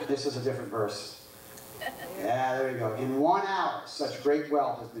 This is a different verse. Yeah, there we go. In 1 hour, such great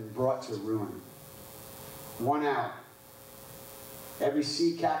wealth has been brought to ruin. 1 hour. Every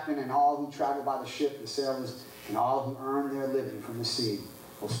sea captain and all who travel by the ship, the sailors, and all who earn their living from the sea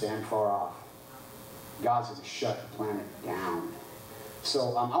will stand far off. God's going to shut the planet down.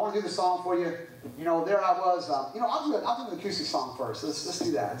 So I want to do the song for you. You know, there I was. You know, I'll do an acoustic song first. Let's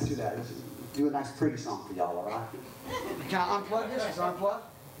do that. Let's do that. Let's do a nice, pretty song for y'all. All right? Can I unplug this? Is it unplugged?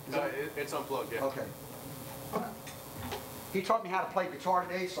 No, it's unplugged. Yeah. Okay. He taught me how to play guitar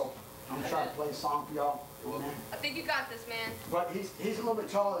today, so I'm gonna try to play a song for y'all. I think you got this, man. But he's a little bit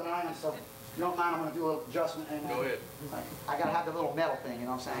taller than I am, so if you don't mind, I'm gonna do a little adjustment. And, Go ahead. I gotta have the little metal thing, you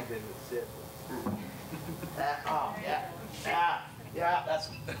know what I'm saying? Oh, yeah. Yeah, that's...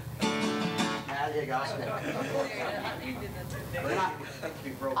 Yeah, there you go.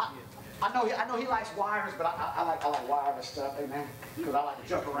 I know he likes wires, but I like wireless stuff, amen. Because I like to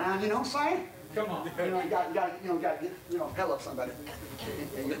jump around, you know what I'm saying? Come on. You know, you got to get, hello somebody.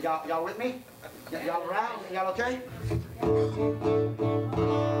 Y'all with me? Y'all around? Y'all okay?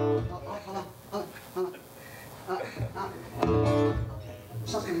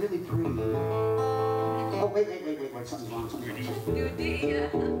 Something really pretty. Oh, wait, something's wrong. Do D.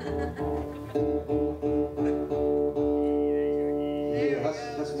 Yeah,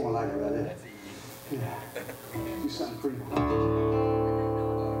 that's more like it right there. Yeah. Do something pretty.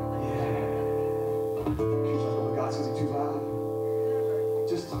 She's like, oh my God, something too loud.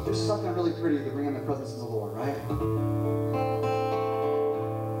 Just something really pretty to bring in the presence of the Lord, right?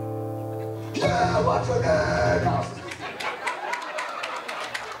 Yeah, what's your name?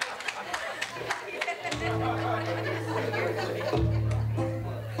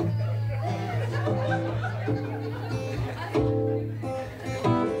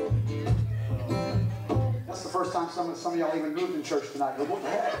 That's the first time some of y'all even moved in church tonight. Go, what the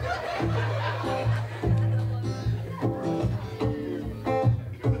heck?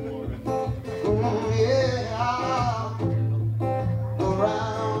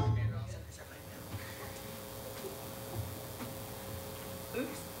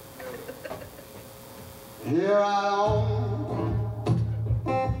 Here I am.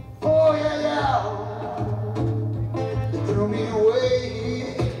 Oh yeah. You threw me away.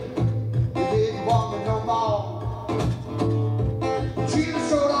 You didn't want me no more. Jesus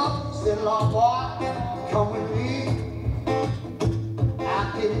showed up, said, "Lord boy, come with me.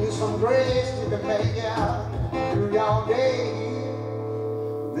 I'll give you some grace to make it through your day.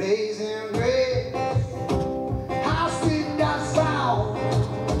 Amazing grace. How sweet that sound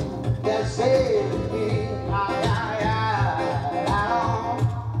that saved me.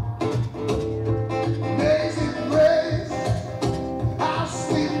 Amazing grace, how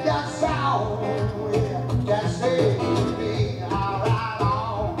sweet that sound that saved me.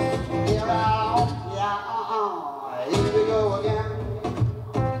 Here we go again.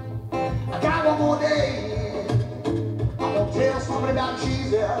 I got one more day. I'm gonna tell somebody about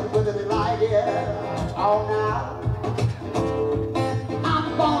Jesus, whether they like it or not. I'm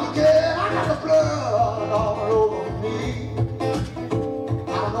born again. I got the blood all over me. I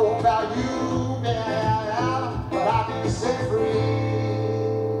don't know about you, but I've been set free.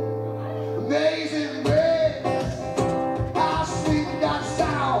 Amazing grace, how sweet that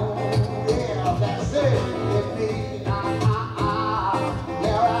sound, yeah, that saved me.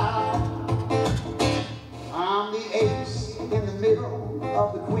 I'm the ace in the middle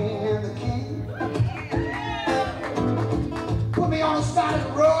of the queen and the king. Put me on the side of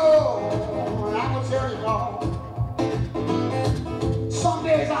the road, and I will tell you all. Some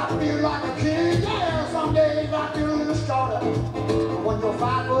days I feel like a king, yeah. Some days I feel a little shorter. When you're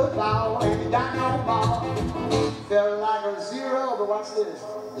 5 foot tall and you got no ball, felt like a zero, but when watch this.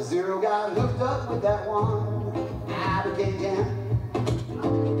 The zero got hooked up with that one. I became 10.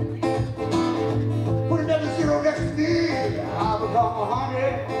 Put another zero next to me. I become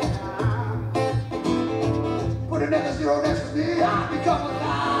 100. Put another zero next to me. I become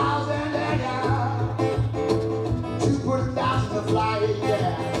 1,000. Two put 1,000 to fly.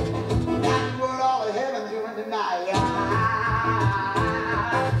 Yeah. That's what all of heaven doing tonight. Yeah.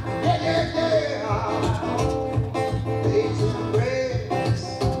 Amazing grace,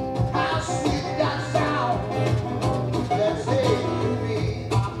 how sweet that sound that saved me.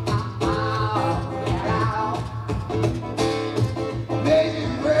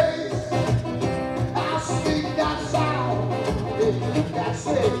 Amazing grace, how sweet that sound that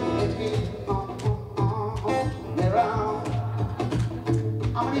saved me.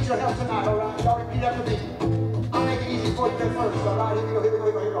 I'm gonna need your help tonight, all right? Y'all repeat after me. I'll make it easy for you first, all right? Here we go, here we go,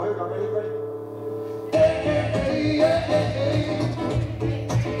 here we go, here we go. Ready, ready?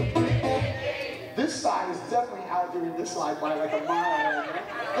 This side is definitely outdoing this side by like a mile.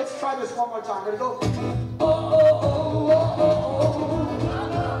 Let's try this one more time. Ready, go. Oh, oh, oh, oh, oh, oh.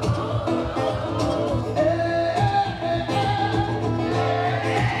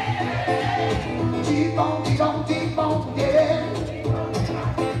 Deep on, deep on, deep on, yeah.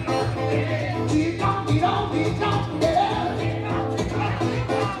 Deep on, deep on, deep on, yeah.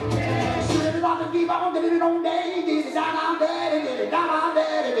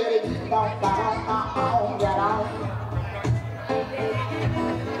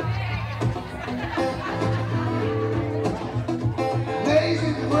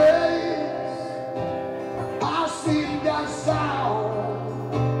 Amazing grace, I've seen that sound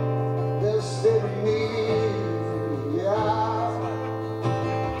that saved me. Yeah.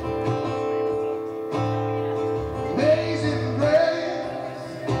 Amazing grace,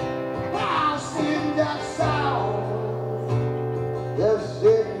 I've seen that sound that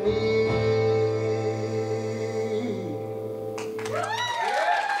saved me.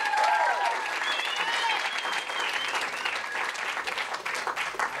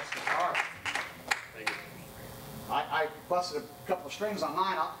 I busted a couple of strings on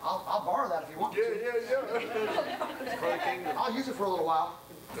mine. I'll borrow that if you want me to. Yeah. For the kingdom. I'll use it for a little while.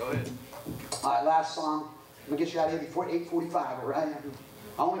 Go ahead. All right, last song. I'm going to get you out of here before 8:45, all right?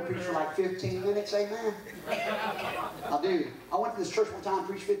 I only preach for like 15 minutes, amen? I do. I went to this church one time,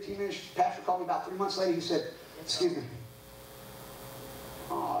 preached 15 minutes. The pastor called me about 3 months later. He said, excuse me.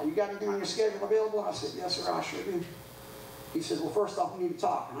 You got anything on your schedule available? I said, yes, sir, I sure do. He said, well, first off, we need to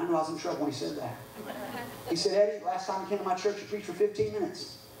talk. And I knew I was in trouble when he said that. He said, Eddie, last time you came to my church, you preached for 15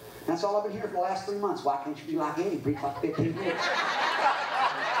 minutes. And that's all I've been here for the last 3 months. Why can't you be like Eddie, preach like 15 minutes?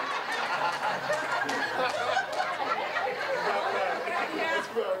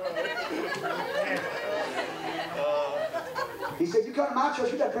 He said, you come to my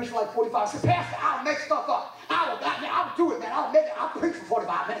church, you got to preach for like 45. I said, Pastor, I'll make stuff up. I'll do it, man. I'll preach for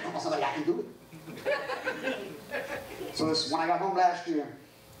 45 minutes. Come on, somebody, I can do it. So this, when I got home last year,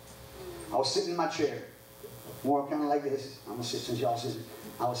 I was sitting in my chair, more kind of like this. I'm going to sit since y'all sitting.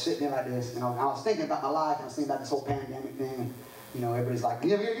 I was sitting there like this, and I was thinking about my life, and I was thinking about this whole pandemic thing, and you know, everybody's like,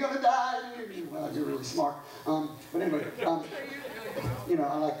 you're going to die. Well, you're really smart. But anyway, you know,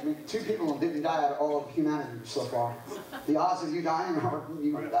 I like 2 people didn't die out of all of humanity so far. The odds of you dying are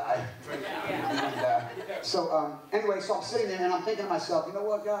you're going to die. So anyway, so I'm sitting there, and I'm thinking to myself, you know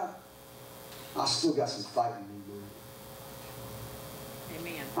what, God? I still got some fighting in me, man.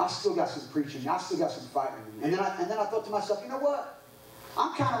 Amen. I still got some preaching. I still got some fighting in me. And then I thought to myself, you know what?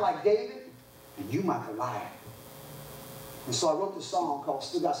 I'm kind of like David, and you might be lying. And so I wrote this song called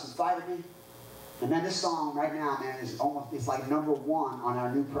 "Still Got Some Fight in Me." And man, this song right now, man, it's like #1 on our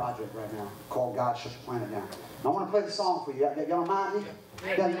new project right now called "God Shut the Planet Down." And I want to play the song for you. Y'all don't mind me?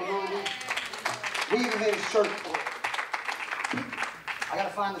 Y'all don't mind me? We even made a shirt for it. I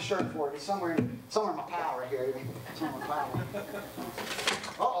gotta find the shirt for it. It's somewhere in my pile right here. Somewhere in my pile.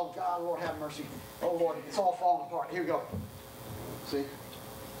 Uh-oh, God, Lord have mercy. Oh Lord, it's all falling apart. Here we go. See?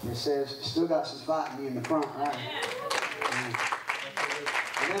 It says, still got some fight in me in the front, right?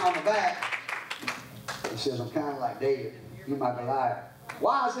 And then on the back, it says, I'm kind of like David. You might be lying.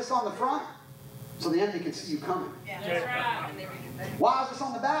 Why is this on the front? So the enemy can see you coming. Yeah, that's right. Why is this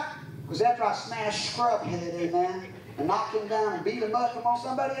on the back? Because after I smash Scrubhead, amen, and knock him down and beat him up, come on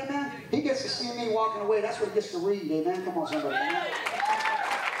somebody, amen, he gets to see me walking away. That's what he gets to read, amen. Come on somebody, amen.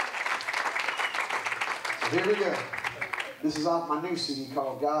 So here we go. This is off my new CD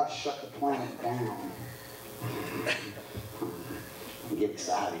called God Shut the Planet Down. I'm getting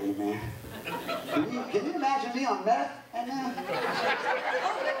excited, amen. Can you imagine me on meth? Amen.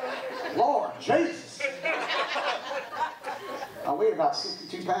 Lord Jesus. I wait about about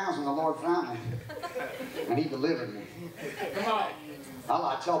 62 pounds when the Lord found me. And He delivered me. Come on.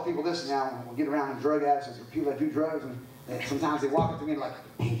 I tell people this now when we get around the drug addicts or people that do drugs, and sometimes they walk up to me like,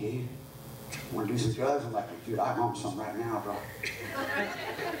 hey, dude, want to do some drugs? I'm like, dude, I want some right now, bro.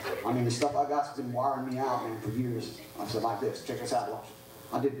 I mean, the stuff I got's been wiring me out, man, for years. I said like this, check this out, watch.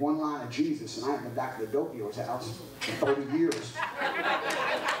 I did one line of Jesus, and I haven't been back to the dope dealer's house in 30 years.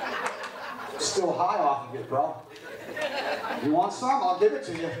 Still high off of it, bro. You want some? I'll give it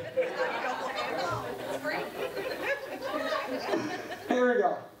to you. Here we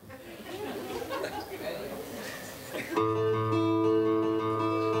go.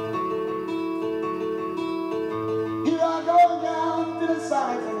 Here I go down, feeling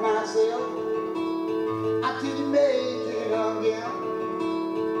sorry for myself. I didn't make it again.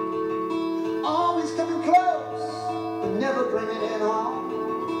 Always coming close, but never bringing it home.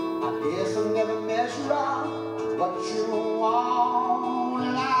 I guess I'll never measure up to what you want.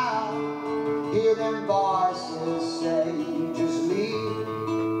 And I hear them voices say, just leave.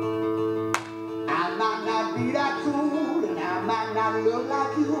 I might not be that cool, and I might not look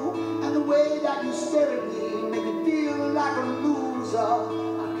like you, and the way that you stare at me make me feel like a loser.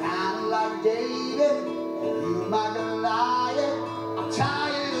 I'm kind of like David, and you might Goliath. I'm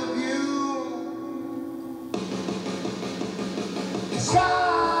tired of you. 'Cause I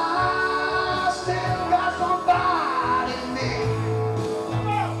still got somebody in me.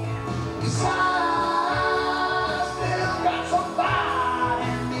 'Cause I still got somebody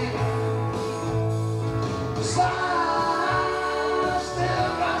in me. 'Cause I still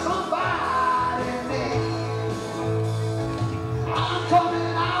got somebody in me. I'm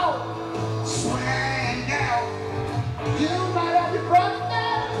coming out, swinging out. You might have your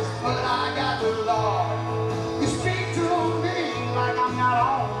brothers, but I got the Lord. You speak to me like I'm not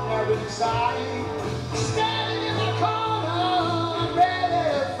on every side. Standing in the corner, I'm ready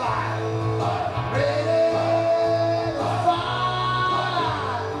to fight. I'm ready to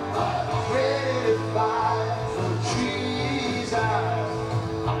fight. I'm ready to fight for Jesus.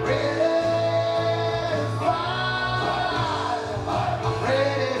 I'm ready to fight. I'm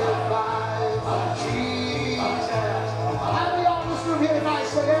ready to fight for Jesus. How many of this room here tonight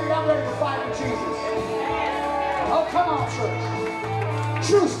say, hey, I'm ready to fight for Jesus? Oh, come on, church.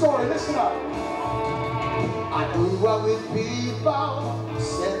 True story, listen up. I grew up with people who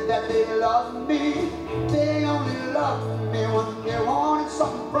said that they loved me. They only loved me when they wanted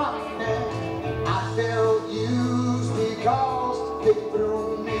something from me. I felt used because they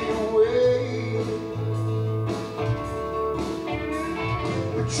threw me away.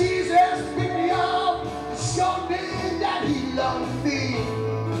 But Jesus picked me up and showed me that He loved me.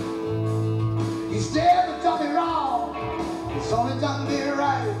 He's never done me wrong. It's only done me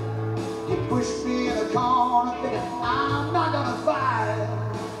right. He pushed me in a corner thinking I'm not gonna fight.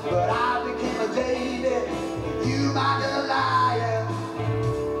 But I became a David, you my Goliath.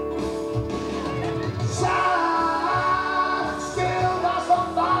 So I still got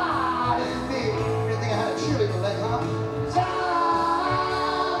somebody in me. You think I had a cheerleader leg, huh? So I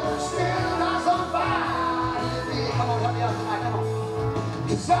still got somebody in me. Come on, help me out tonight, come on.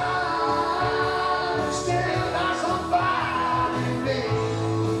 'Cause I still got somebody in me.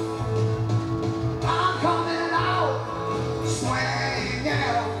 I'm coming out,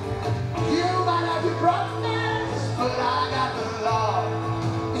 swinging. You might have your brothers, but I got the Lord.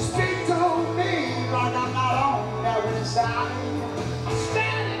 You speak to me like I'm not on every side. I'm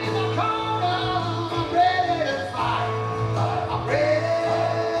standing in the corner, I'm ready to fight. I'm ready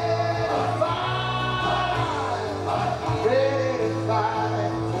to fight. I'm ready to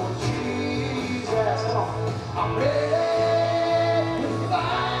fight for Jesus. Come on. I'm ready to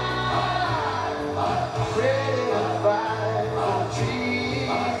fight. I'm ready to fight for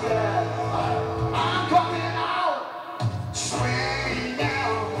Jesus. I'm coming out, swinging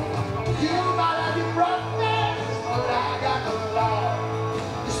down. You might have your brothers, but I got the Lord.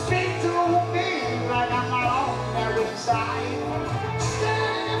 You speak to me like I'm not on every side.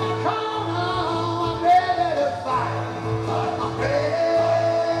 Standing in my corner, I'm ready to fight. I'm ready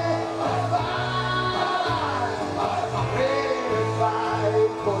to fight. I'm ready to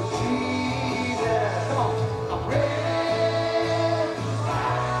fight for Jesus. Come on. I'm ready to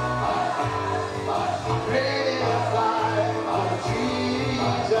fight. I'm ready to fight for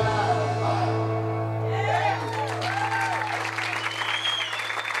Jesus.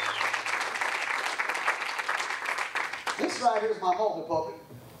 This right here is my multi-pulpit.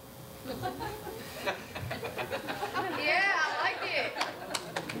 Yeah, I like it.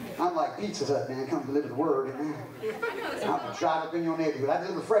 I'm like Pizza Hut, man. Come deliver the word, man. I'm gonna drive up in your neighborhood. I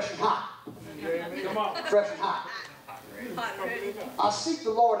deliver fresh and hot. Come on. Fresh and hot. I seek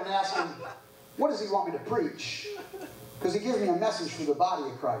the Lord and ask Him, what does He want me to preach? Because He gives me a message for the body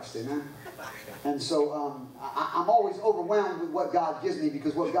of Christ, amen? And so I'm always overwhelmed with what God gives me,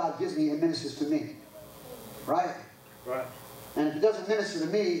 because what God gives me, it ministers to me. Right? Right. And if it doesn't minister to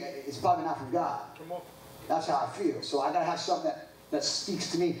me, it's probably not from God. Come on. That's how I feel. So I got to have something that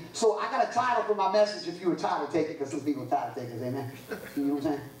speaks to me. So I got a title for my message. If you were title taker, because some people are title takers, amen? You know what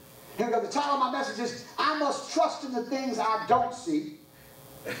I'm saying? Here we go. The title of my message is, I must trust in the things I don't see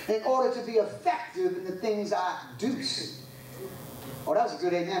in order to be effective in the things I do see. Oh, that was a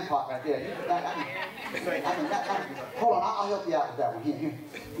good amen part right there. Hold on, I'll help you out with that one. Here.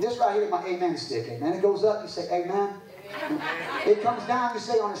 This right here is my amen stick. Amen. It goes up, you say amen. It comes down, you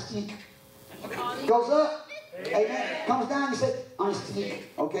say on a stick. It goes up, amen. It comes down, you say on a stick.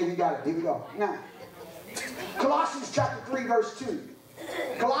 Okay, you got it. Here we go. Now, Colossians chapter 3, verse 2.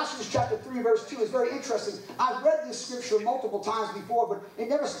 Colossians chapter 3, verse 2 is very interesting. I've read this scripture multiple times before, but it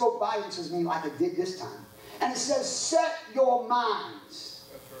never spoke volumes to me like it did this time. And it says, set your minds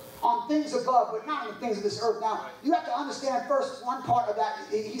on things above, but not on the things of this earth. Now, you have to understand first one part of that.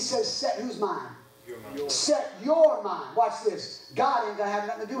 He says, set whose mind? Your mind. Set your mind. Watch this. God ain't going to have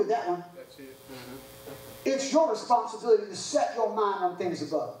nothing to do with that one. That's it. It's your responsibility to set your mind on things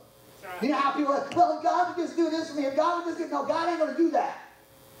above. You know how people are, well, God would just do this for me. If God would just do, no, God ain't going to do that.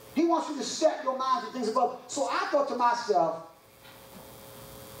 He wants you to set your minds on things above. So I thought to myself,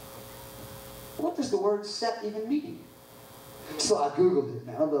 what does the word set even mean? So I Googled it,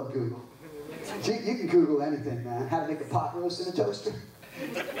 man. I love Google. You can Google anything, man. How to make a pot roast in a toaster.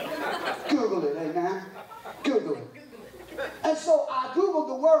 Google it, amen. Google it. And so I Googled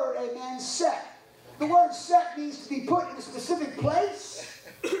the word, amen, set. The word set means to be put in a specific place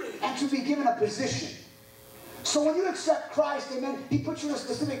and to be given a position. So when you accept Christ, amen, He puts you in a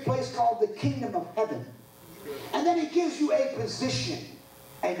specific place called the kingdom of heaven. And then He gives you a position.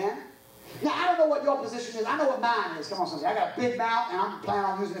 Amen. Now, I don't know what your position is. I know what mine is. Come on, somebody. I got a big mouth, and I'm planning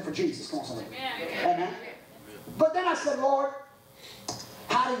on using it for Jesus. Come on, somebody. Amen. But then I said, Lord,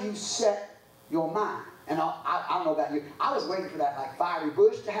 how do you set your mind? And I don't know about you. I was waiting for that like fiery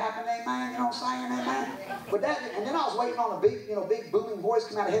bush to happen, amen. You know what I'm saying, amen? But that, and then I was waiting on a big, big booming voice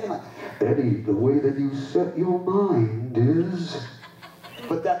come out of heaven like, Eddie, the way that you set your mind is.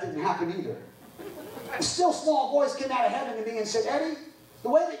 But that didn't happen either. A still small voice came out of heaven to me and said, Eddie, the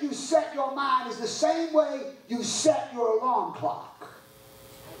way that you set your mind is the same way you set your alarm clock.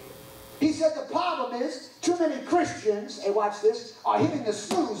 He said the problem is too many Christians, hey, watch this, are hitting the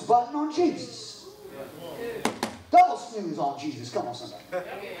snooze button on Jesus. Double snooze on Jesus. Come on, somebody.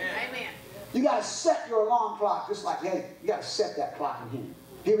 Amen. You got to set your alarm clock just like, hey, you got to set that clock in here.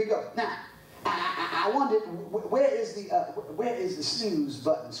 Here we go. Now, I wondered, where is the snooze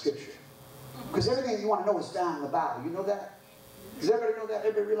button scripture? Because everything you want to know is found in the Bible. You know that? Does everybody know that?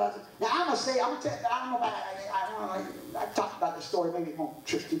 Everybody realize it? Now, I'm going to tell you, I don't know, I talked about this story, maybe it won't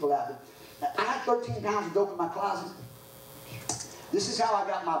trick people out. But I had 13 pounds of dope in my closet. This is how I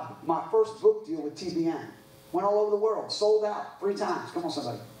got my first book deal with TBN. Went all over the world, sold out 3 times. Come on,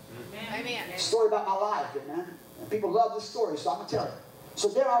 somebody. Amen. Story about my life, amen. And people love this story, so I'm going to tell you. So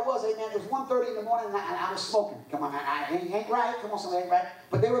there I was, amen. It was 1:30 in the morning, and I was smoking. Come on, ain't right. Come on, somebody, ain't right.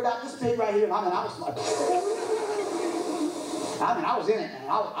 But they were about this big right here, and I was like, I was in it, man.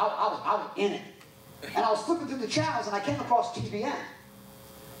 I was in it. And I was flipping through the channels, and I came across TBN.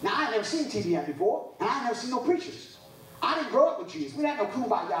 Now, I had never seen TBN before, and I had never seen no preachers. I didn't grow up with Jesus. We had no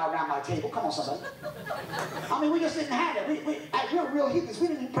kumbaya around my table. Come on, somebody. I mean, we just didn't have it. We were real heathens. We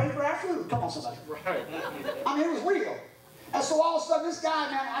didn't even pray for our food. Come on, somebody. Right. I mean, it was real. And so all of a sudden, this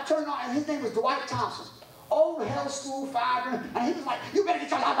guy, man, I turned on, and his name was Dwight Thompson. Old hell school fireman. And he was like, you better get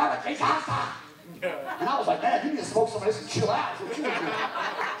your life out of Jesus. And I was like, man, you need to smoke some of this and chill out.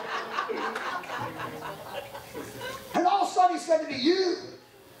 And all of a sudden, he said to me, you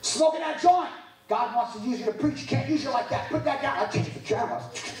smoking that joint. God wants to use you to preach. You can't use you like that. Put that down. I changed the channel.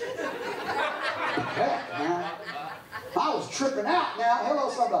 Heck, man. I was tripping out now. Hello,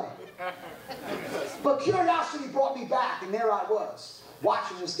 somebody. But curiosity brought me back, and there I was,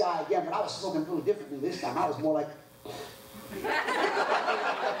 watching this guy again. But I was smoking a little differently this time. I was more like...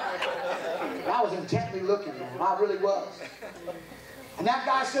 I was intently looking, man. I really was. And that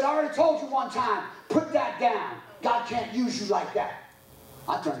guy said, I already told you one time, put that down. God can't use you like that.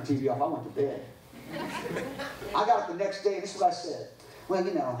 I turned the TV off. I went to bed. I got up the next day, and this is what I said. Well,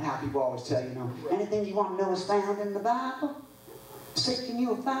 you know how people always tell you, anything you want to know is found in the Bible. Seeking you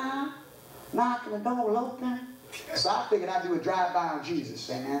will find. Knocking the door will open. So I figured I'd do a drive-by on Jesus.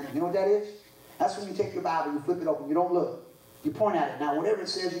 Amen. You know what that is? That's when you take your Bible, you flip it open, you don't look. You point at it. Now, whatever it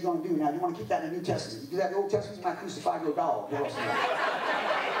says you're going to do, now you want to keep that in the New Testament. You do that in the Old Testament, you might crucify your dog.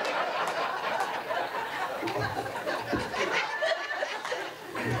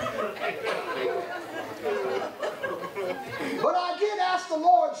 But I did ask the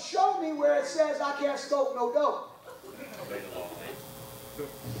Lord, show me where it says I can't smoke no dope.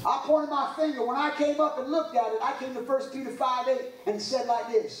 I pointed my finger. When I came up and looked at it, I came to 1 Peter 5:8, and it said like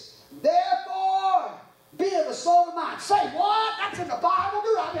this: therefore, be of the sober mind. Say what? That's in the Bible,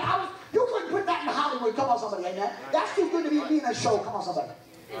 dude. I mean, you couldn't put that in Hollywood. Come on, somebody, amen. That's too good to be in a show. Come on, somebody.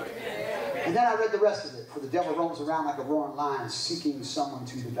 And then I read the rest of it. For the devil roams around like a roaring lion, seeking someone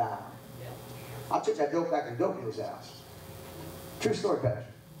to devour. I took that dope back to the dope dealer's house. True story, Pastor.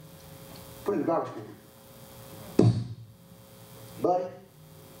 Put it in the garbage can. Buddy,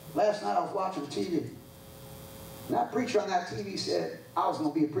 last night I was watching TV. And that preacher on that TV said I was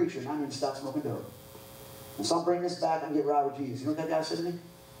going to be a preacher and I need to stop smoking dope. And so I'm bringing this back and get right with Jesus. You know what that guy said to me?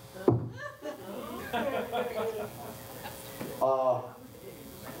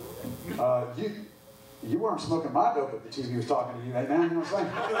 You weren't smoking my dope if the TV was talking to you, amen? You know what I'm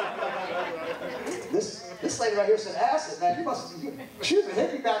saying? This lady right here said acid, man. She was a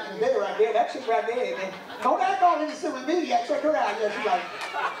hippie back in the day right there. That chick right there, man. Don't act all innocent with me. Yeah, check her out. Yeah,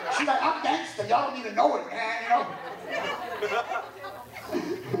 she's like, I'm gangster. Y'all don't even know it, man. You know.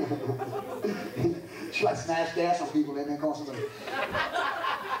 She like smash gas on people and then call somebody.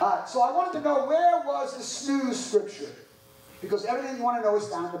 So I wanted to know, where was the snooze scripture? Because everything you want to know is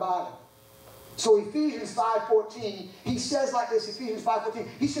found in the Bible. So Ephesians 5:14, he says like this, Ephesians 5:14,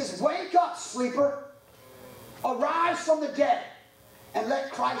 he says, wake up, sleeper, arise from the dead, and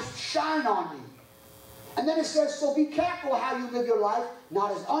let Christ shine on you. And then it says, so be careful how you live your life,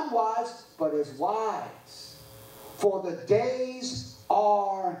 not as unwise, but as wise. For the days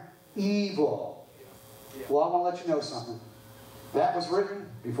are evil. Well, I want to let you know something. That was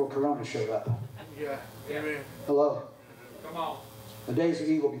written before Corona showed up. Yeah. Amen. Hello. Come on. The days are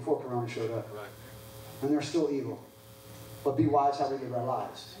evil before Corona showed up. Right. And they're still evil. But be wise how we live our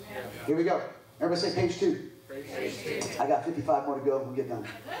lives. Yeah. Here we go. Everybody say page 2. Page 2. I got 55 more to go and we'll get done.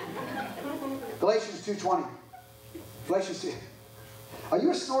 Galatians 2:20. Galatians 2. Are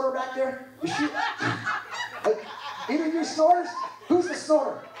you a snorter back there? Either of you snorters? Who's the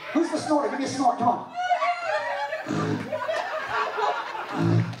snorter? Who's the snorter? Give me a snort. Come on.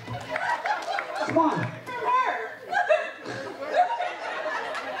 Come on.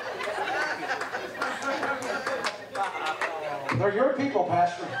 They're your people,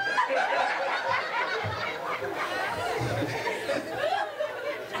 Pastor.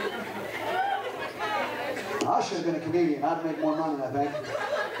 I should have been a comedian. I'd make more money, I think.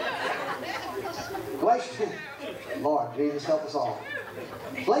 Galatians, Lord, Jesus, help us all.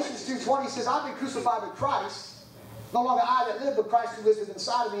 Galatians 2:20 says, I've been crucified with Christ. No longer I that live, but Christ who lives within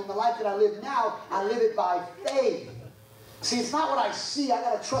inside of me. And the life that I live now, I live it by faith. See, it's not what I see. I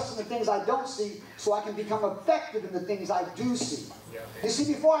got to trust in the things I don't see so I can become effective in the things I do see. Yeah. You see,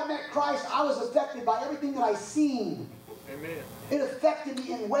 before I met Christ, I was affected by everything that I seen. Amen. It affected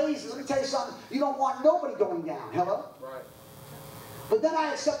me in ways. Let me tell you something. You don't want nobody going down. Hello? Right. But then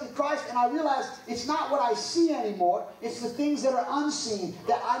I accepted Christ and I realized it's not what I see anymore. It's the things that are unseen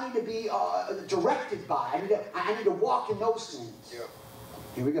that I need to be directed by. I need to walk in those things. Yeah.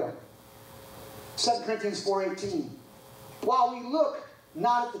 Here we go. 2 Corinthians 4:18. While we look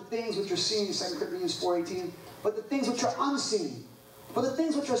not at the things which are seen in 2 Corinthians 4:18, but the things which are unseen. For the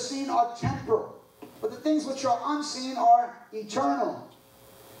things which are seen are temporal, but the things which are unseen are eternal.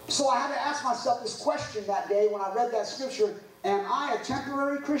 So I had to ask myself this question that day when I read that scripture. Am I a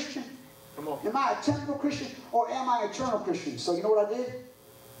temporary Christian? Come on. Am I a temporal Christian or am I an eternal Christian? So you know what I did?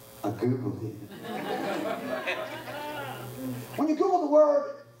 I Googled it. When you Google the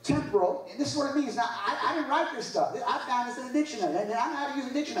word temporal, and this is what it means. Now, I didn't write this stuff. I found this in a dictionary. And I know how to use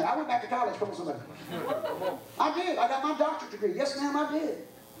a dictionary. I went back to college. Come on, somebody. I did. I got my doctorate degree. Yes, ma'am, I did.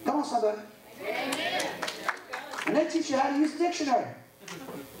 Come on, somebody. Amen. And they teach you how to use a dictionary.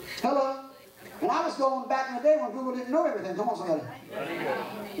 Hello. And I was going back in the day when Google didn't know everything. Come on, somebody.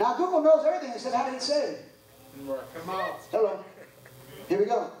 Now, Google knows everything. It said, how did it say it? Come on. Hello. Here we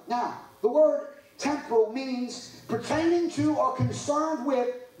go. Now, the word temporal means pertaining to or concerned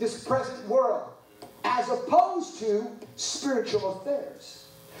with this present world, as opposed to spiritual affairs.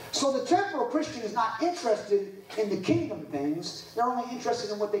 So the temporal Christian is not interested in the kingdom things. They're only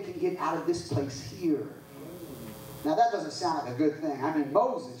interested in what they can get out of this place here. Now, that doesn't sound like a good thing. I mean,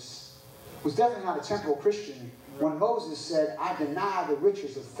 Moses was definitely not a temporal Christian when Moses said, I deny the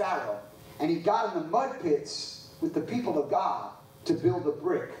riches of Pharaoh. And he got in the mud pits with the people of God to build a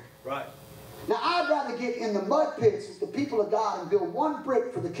brick. Right. Now, I'd rather get in the mud pits with the people of God and build one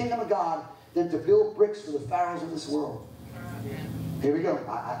brick for the kingdom of God than to build bricks for the pharaohs of this world. Here we go.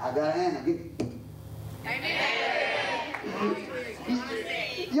 I got an end.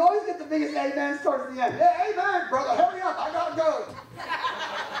 You always get the biggest amen towards the end. Hey, amen, brother. Hurry up. I got to go.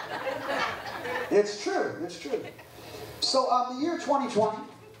 It's true. It's true. So the year 2020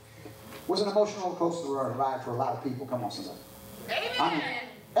 was an emotional coaster ride for a lot of people. Come on, somebody. I mean,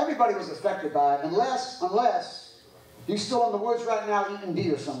 everybody was affected by it, unless you're still in the woods right now eating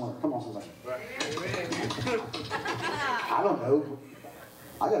deer somewhere. Come on, somebody. I don't know.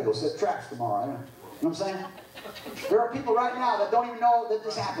 I got to go set traps tomorrow. You know what I'm saying? There are people right now that don't even know that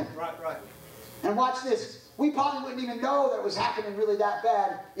this happened. Right. And watch this. We probably wouldn't even know that it was happening really that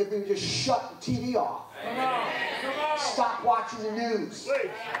bad if we would just shut the TV off. Come on. Stop watching the news.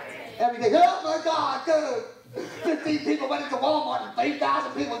 Every day, oh my God, dude. 15 people went into Walmart and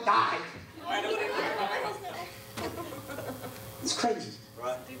 3,000 people died. It's crazy.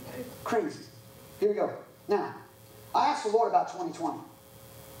 Right. Crazy. Here we go. Now, I asked the Lord about 2020.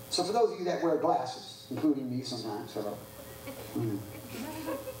 So for those of you that wear glasses, including me sometimes,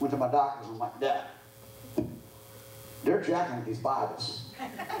 went to my doctors and I'm like, Dad, they're jacking with these Bibles.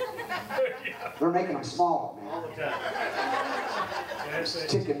 They're making them smaller, man. All the time. It's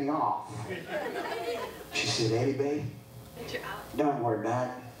ticking me off. She said, Eddie, babe, don't worry about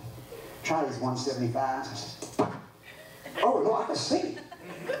it. Try these 175s. I said, oh, Lord, I can see.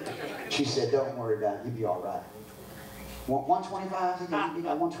 She said, don't worry about it. You'll be all right. Want 125? You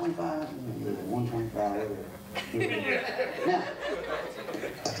got 125? 125. Now,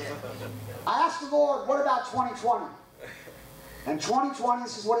 I asked the Lord, what about 2020? And 2020,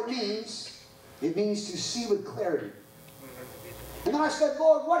 this is what it means. It means to see with clarity. And then I said,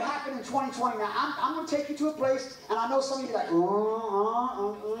 Lord, what happened in 2020? Now, I'm going to take you to a place, and I know some of you are like,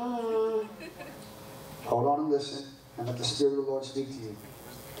 Hold on and listen, and let the Spirit of the Lord speak to you.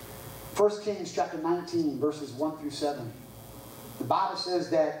 1 Kings chapter 19, verses 1 through 7. The Bible says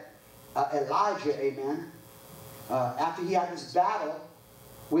that Elijah, amen, after he had this battle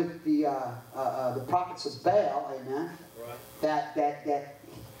with the prophets of Baal, amen, that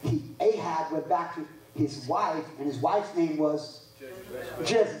Ahab went back to his wife, and his wife's name was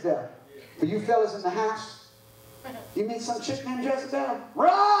Jezebel. For you fellas in the house, you meet some chick named Jezebel?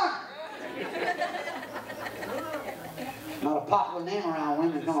 Run! Not a popular name around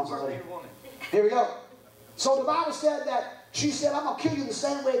women. Come on, somebody. Here we go. So the Bible said that she said, I'm going to kill you the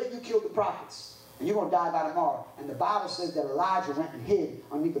same way that you killed the prophets. And you're going to die by tomorrow. And the Bible says that Elijah went and hid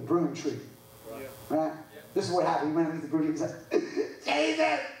underneath the broom tree. Right? This is what happened. He went underneath the broom tree and said,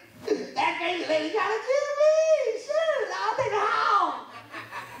 Jesus, that crazy lady got to kill me. Sure, I'll take her home.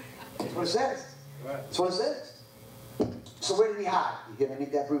 That's what it says. That's what it says. So where did he hide? He hid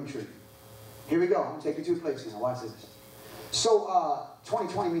underneath that broom tree. Here we go. I'm going to take you to a place now. Watch this. So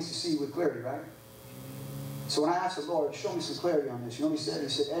 2020 means to see with clarity, right? So when I asked the Lord, show me some clarity on this, you know what he said? He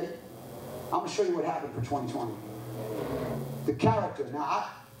said, Eddie, I'm going to show you what happened for 2020. The character. Now,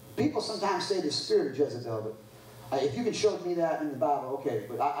 people sometimes say the spirit of Jezebel, but if you can show me that in the Bible, okay,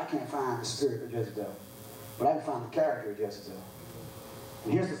 but I can't find the spirit of Jezebel. But I can find the character of Jezebel.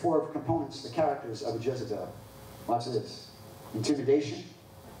 And here's the 4 components, the characters of a Jezebel. Watch this. Intimidation,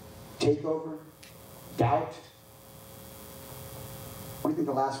 takeover, doubt. What do you think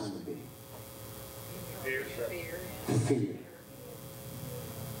the last one would be? Fear.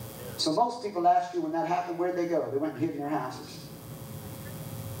 So most people last year when that happened, where'd they go? They went and hid in their houses.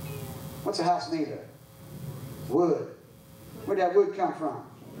 What's a house made of? Wood. Where'd that wood come from?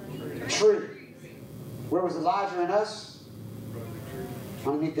 Tree. Where was Elijah and us?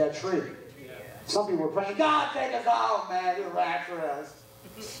 Underneath that tree. Some people were praying, God, take us home, man. Do right for us.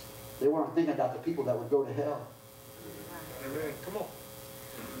 They weren't thinking about the people that would go to hell. Amen. Come on.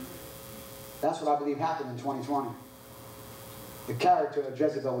 That's what I believe happened in 2020. The character of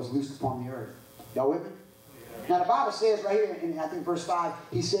Jezebel was loosed upon the earth. Y'all with me? Now the Bible says right here in I think verse 5,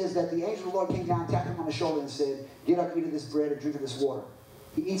 he says that the angel of the Lord came down, tapped him on the shoulder and said, get up, eat of this bread and drink of this water.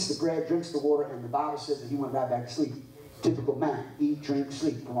 He eats the bread, drinks the water, and the Bible says that he went right back to sleep. Typical man. Eat, drink,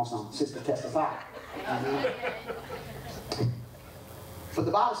 sleep. Come on, son. Sister testify. Amen. But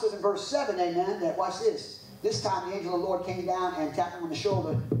the Bible says in verse 7, amen, that watch this. This time the angel of the Lord came down and tapped him on the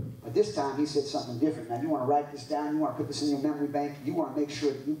shoulder. But this time he said something different. Now you want to write this down. You want to put this in your memory bank. You want to make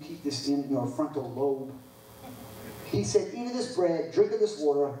sure that you keep this in your frontal lobe. He said, eat of this bread, drink of this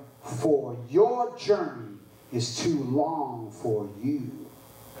water, for your journey is too long for you.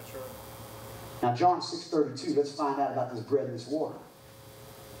 Now, John 6:32, let's find out about this bread and this water.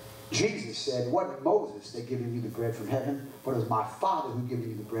 Jesus said, it wasn't Moses that giving you the bread from heaven, but it was my Father who giving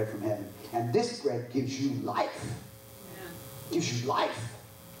you the bread from heaven. And this bread gives you life. Gives you life.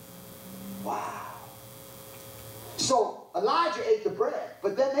 Wow. So Elijah ate the bread,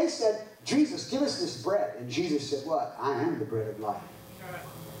 but then they said, Jesus, give us this bread. And Jesus said, what? I am the bread of life.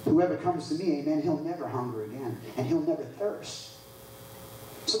 Whoever comes to me, amen, he'll never hunger again, and he'll never thirst.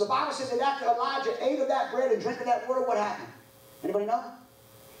 So the Bible said that after Elijah ate of that bread and drank of that water, what happened? Anybody know?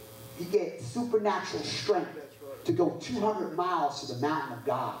 He gave supernatural strength to go 200 miles to the mountain of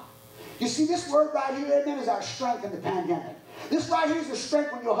God. You see, this word right here, amen, is our strength in the pandemic. This right here is your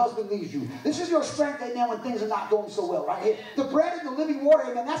strength when your husband leaves you. This is your strength, amen, when things are not going so well, right here. The bread and the living water,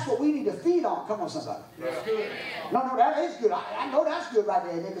 amen, that's what we need to feed on. Come on, somebody. That's good. No, that is good. I know that's good right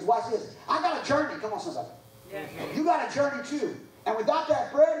there, amen, because watch this. I got a journey. Come on, somebody. You got a journey too. And without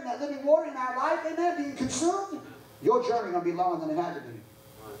that bread and that living water in our life, amen, being consumed, your journey going to be longer than it had to be.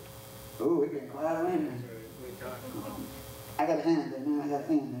 Ooh, we're getting quiet around here. I got to end, amen. I got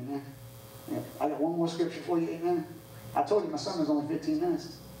to end, amen. Yeah, I got one more scripture for you, amen. I told you my sermon's only 15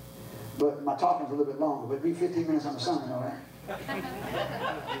 minutes. But my talking's a little bit longer. But be 15 minutes on the sermon, all right?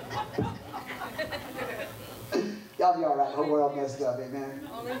 Y'all be all right. Hope we're all messed up, amen.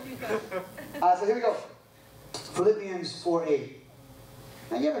 So here we go. Philippians 4:8.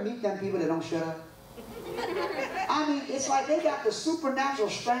 Now, you ever meet them people that don't shut up? I mean, it's like they got the supernatural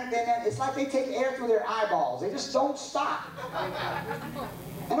strength in them. It's like they take air through their eyeballs. They just don't stop.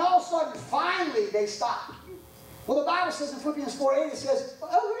 And all of a sudden, finally, they stop. Well, the Bible says in Philippians 4:8, it says,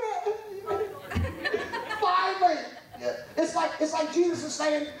 oh, yeah. Finally. It's like Jesus is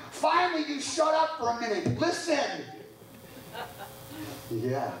saying, finally, you shut up for a minute. Listen.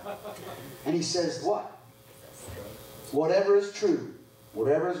 Yeah. And he says what? Whatever is true,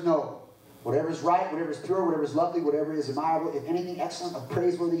 whatever is noble, whatever is right, whatever is pure, whatever is lovely, whatever is admirable, if anything excellent or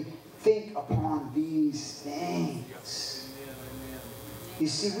praiseworthy, think upon these things. You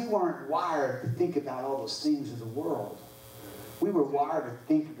see, we weren't wired to think about all those things of the world. We were wired to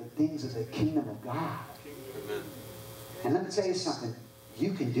think of the things of the kingdom of God. And let me tell you something.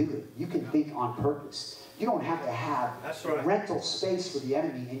 You can do it. You can think on purpose. You don't have to have rental space for the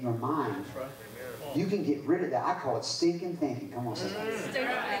enemy in your mind. You can get rid of that. I call it stinking thinking. Come on, somebody.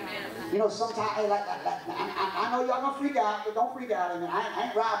 You know, sometimes, I know y'all gonna freak out, but don't freak out. I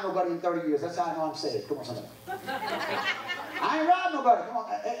ain't robbed nobody in 30 years. That's how I know I'm saved. Come on, somebody. I ain't robbed nobody. Come on.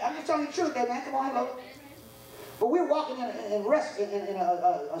 I'm just telling you the truth, man. Come on, hello. But we were walking in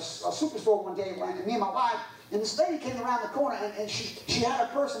a superstore one day, and me and my wife, and this lady came around the corner, and she had her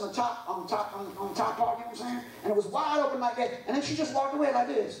purse on the top part, you know what I'm saying? And it was wide open like that. And then she just walked away like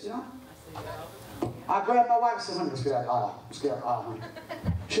this, you know? I grabbed my wife and said, honey, let's get out of the aisle. Let's get out of the aisle, honey.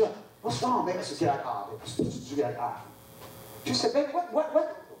 She said, what's wrong, baby? I said, get out of the aisle, baby. Let's get out of the aisle. She said, baby, why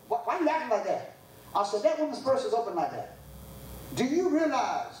are you acting like that? I said, that woman's purse is open like that. Do you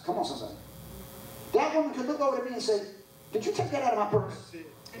realize, come on, somebody, that woman could look over to me and say, did you take that out of my purse?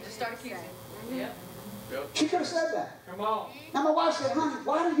 And just start carrying. Yep. She could have said that. Come on. Now my wife said, honey,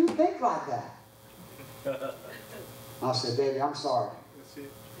 why do you think like that? I said, baby, I'm sorry.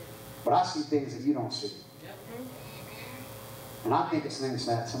 But I see things that you don't see. And I think it's things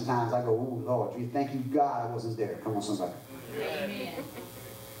that sometimes I go, ooh, Lord, you thank you, God, I wasn't there. Come on, somebody. Amen.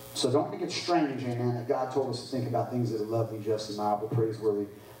 So don't think it's strange, amen, that God told us to think about things that are lovely, just, admirable, praiseworthy,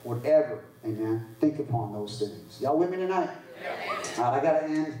 whatever, amen. Think upon those things. Y'all with me tonight? All right, I got to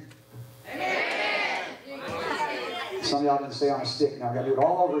end. Amen. Some of y'all didn't stay on a stick. Now I got to do it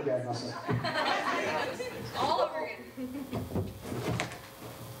all over again. All over again.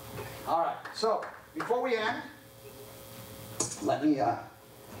 All right, so before we end, let me, hey,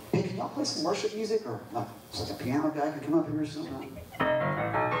 can y'all play some worship music? Or it's like a piano guy can come up here or something?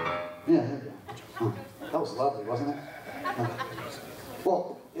 Yeah, there you go. Huh. That was lovely, wasn't it?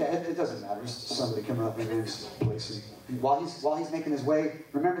 Well, yeah, it doesn't matter. Just somebody coming up and play some. While he's making his way,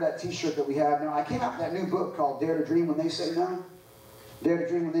 remember that T-shirt that we have now? I came out with that new book called Dare to Dream When They Say No. Dare to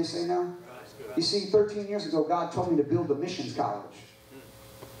Dream When They Say No. You see, 13 years ago, God told me to build a missions college.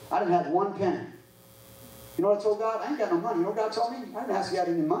 I didn't have one penny. You know what I told God? I ain't got no money. You know what God told me? I didn't ask you to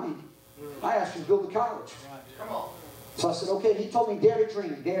have any money. I asked you to build a college. Come on. So I said, okay. He told me, dare to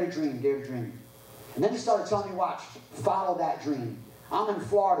dream, dare to dream, dare to dream. And then he started telling me, watch, follow that dream. I'm in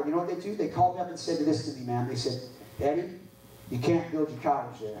Florida. You know what they do? They called me up and said this to me, man. They said, Eddie, you can't build your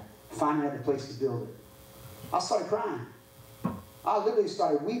college there. Find another place to build it. I started crying. I literally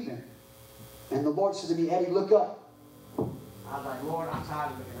started weeping. And the Lord said to me, Eddie, look up. I was like, Lord, I'm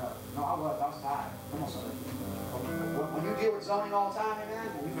tired of looking up. No, I was tired. Come on, son. When you deal with zoning all the time, man,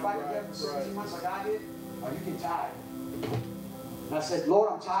 and you fight with them for 17 months like I did, you get tired. And I said, Lord,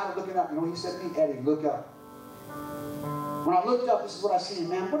 I'm tired of looking up. You know what he said to me? Eddie, look up. When I looked up, this is what I seen.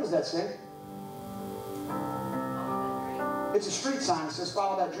 Man, what does that say? It's a street sign that says,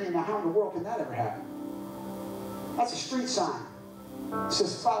 follow that dream. Now, how in the world can that ever happen? That's a street sign. It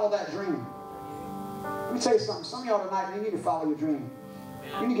says, follow that dream. Let me tell you something. Some of y'all tonight, you need to follow your dream.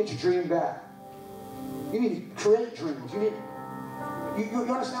 You need to get your dream back. You need to create dreams. You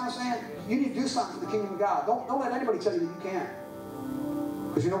understand what I'm saying? You need to do something for the kingdom of God. Don't let anybody tell you that you can't.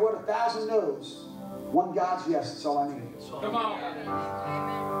 Because you know what? 1,000 no's, one God's yes. That's all I need. Come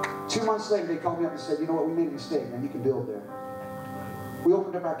on. 2 months later, they called me up and said, you know what? We made a mistake, man. You can build there. We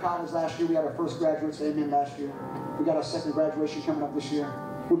opened up our college last year. We had our first graduates, amen, last year. We got our second graduation coming up this year.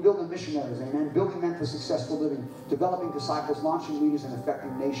 We're building missionaries, amen. Building men for successful living. Developing disciples, launching leaders, and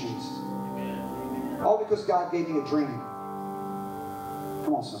affecting nations. All because God gave me a dream.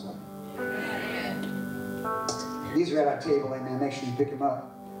 Come on, somebody. These are at our table, amen. Make sure you pick them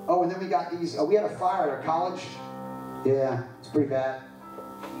up. Oh, and then we got these. We had a fire at our college. Yeah, it's pretty bad.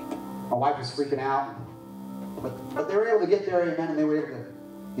 My wife was freaking out. But they were able to get there, amen, and they were able to,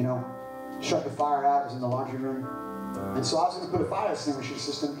 you know, shut the fire out. It was in the laundry room. And so I was going to put a fire extinguisher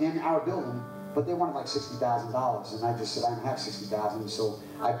system in our building, but they wanted like $60,000. And I just said, I don't have $60,000. So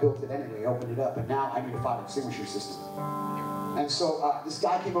I built it anyway, opened it up, and now I need a fire extinguisher system. And so this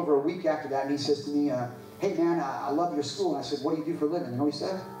guy came over a week after that, and he says to me, hey man, I love your school. And I said, what do you do for a living? You know what he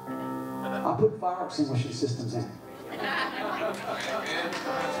said? I put fire extinguisher systems in.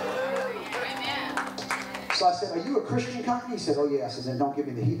 So I said, are you a Christian company? He said, oh yeah. I said, then don't give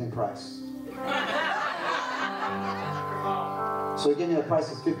me the heathen price. So he gave me the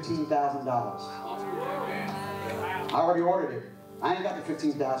price of $15,000. I already ordered it. I ain't got the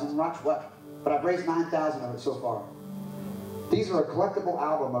 $15,000. Watch what? But I've raised $9,000 of it so far. These are a collectible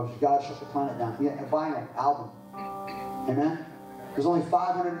album of God Shut the Planet Down. Yeah, a vinyl album. Amen? There's only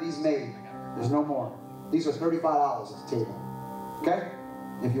 500 of these made. There's no more. These are $35 at the table. Okay?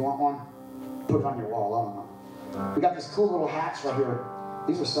 If you want one, put it on your wall. I don't know. We got these cool little hats right here.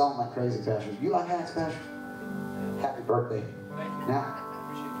 These are selling like crazy, Pastor. You like hats, Pastor? Happy birthday. Now,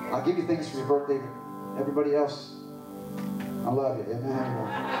 I'll give you things for your birthday, but everybody else, I love you. Amen.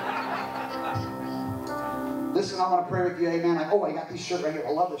 Listen, I want to pray with you. Amen. I got this shirt right here.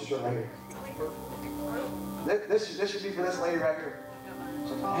 I love this shirt right here. This should be for this lady right here.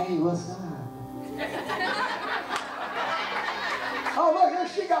 Hey, what's up? Oh, look, here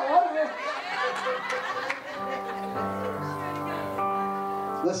she got one here.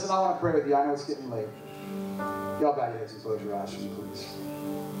 Listen, I want to pray with you. I know it's getting late. Y'all bow your heads and close your eyes for me, please.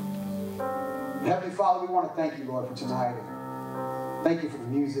 Heavenly Father, we want to thank you, Lord, for tonight. Thank you for the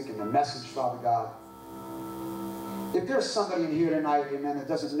music and the message, Father God. If there's somebody in here tonight, amen, that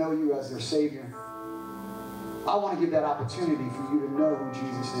doesn't know you as their Savior, I want to give that opportunity for you to know who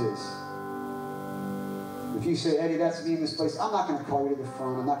Jesus is. If you say, Eddie, that's me in this place, I'm not going to call you to the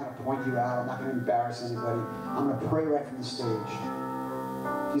front. I'm not going to point you out. I'm not going to embarrass anybody. I'm going to pray right from the stage.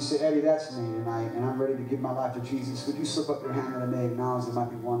 If you say, Eddie, that's me tonight, and I'm ready to give my life to Jesus, would you slip up your hand that I may acknowledge there might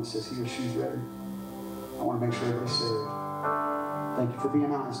be one that says he or she's ready? I want to make sure everybody's saved. Thank you for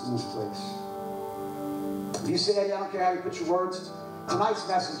being honest in this place. If you say, Eddie, I don't care how you put your words, tonight's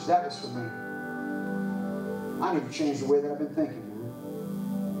message, that was for me. I need to change the way that I've been thinking.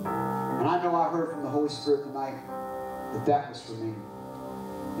 And I know I heard from the Holy Spirit tonight that that was for me.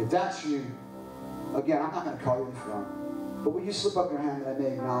 If that's you, again, I'm not going to call you to the front. But will you slip up your hand that I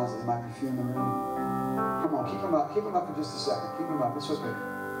may acknowledge that there might be a few in the room? Come on, keep them up. Keep them up for just a second. Keep them up. It's okay.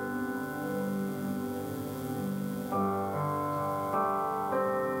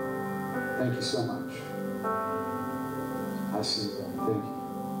 Thank you so much. I see that. Thank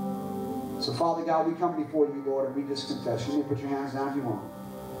you. So, Father God, we come before you, Lord, and we just confess. You may put your hands down if you want.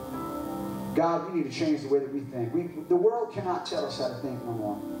 God, we need to change the way that we think. The world cannot tell us how to think no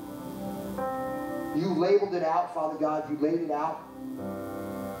more. You labeled it out, Father God. You laid it out.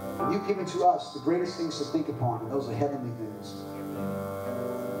 And you've given to us the greatest things to think upon, and those are heavenly things.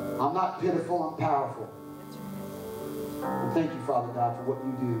 I'm not pitiful, I'm powerful. And thank you, Father God, for what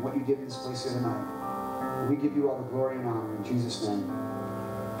you do, what you did in this place here tonight. And we give you all the glory and honor in Jesus' name.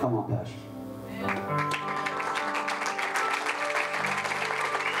 Come on, Pastor.